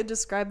way to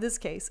describe this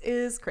case,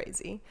 is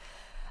crazy.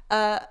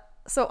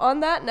 So,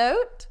 on that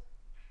note,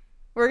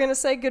 we're going to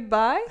say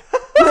goodbye.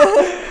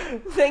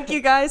 Thank you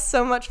guys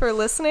so much for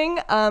listening.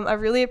 I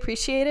really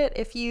appreciate it.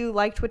 If you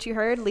liked what you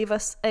heard, leave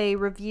us a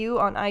review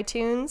on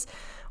iTunes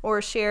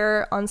or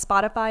share on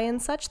Spotify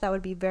and such. That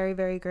would be very,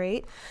 very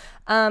great.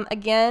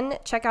 Again,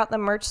 check out the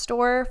merch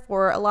store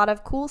for a lot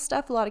of cool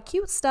stuff, a lot of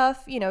cute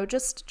stuff,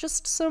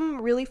 just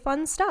some really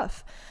fun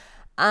stuff.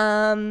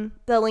 The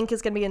link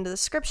is going to be in the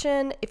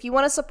description. If you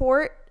want to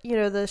support,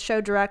 the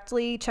show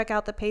directly, check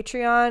out the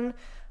Patreon.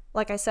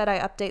 Like I said, I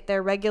update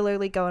there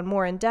regularly, going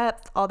more in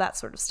depth, all that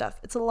sort of stuff.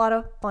 It's a lot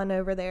of fun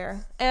over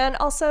there. And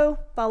also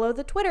follow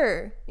the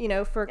Twitter,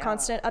 for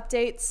constant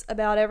updates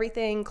about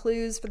everything,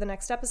 clues for the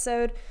next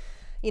episode,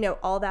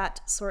 all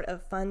that sort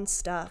of fun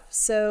stuff.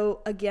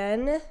 So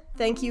again,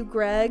 thank you,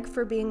 Greg,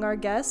 for being our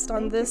guest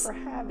on this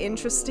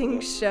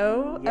interesting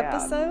show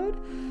episode.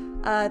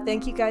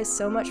 Thank you guys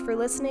so much for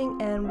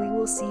listening, and we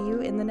will see you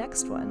in the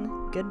next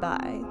one.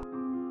 Goodbye.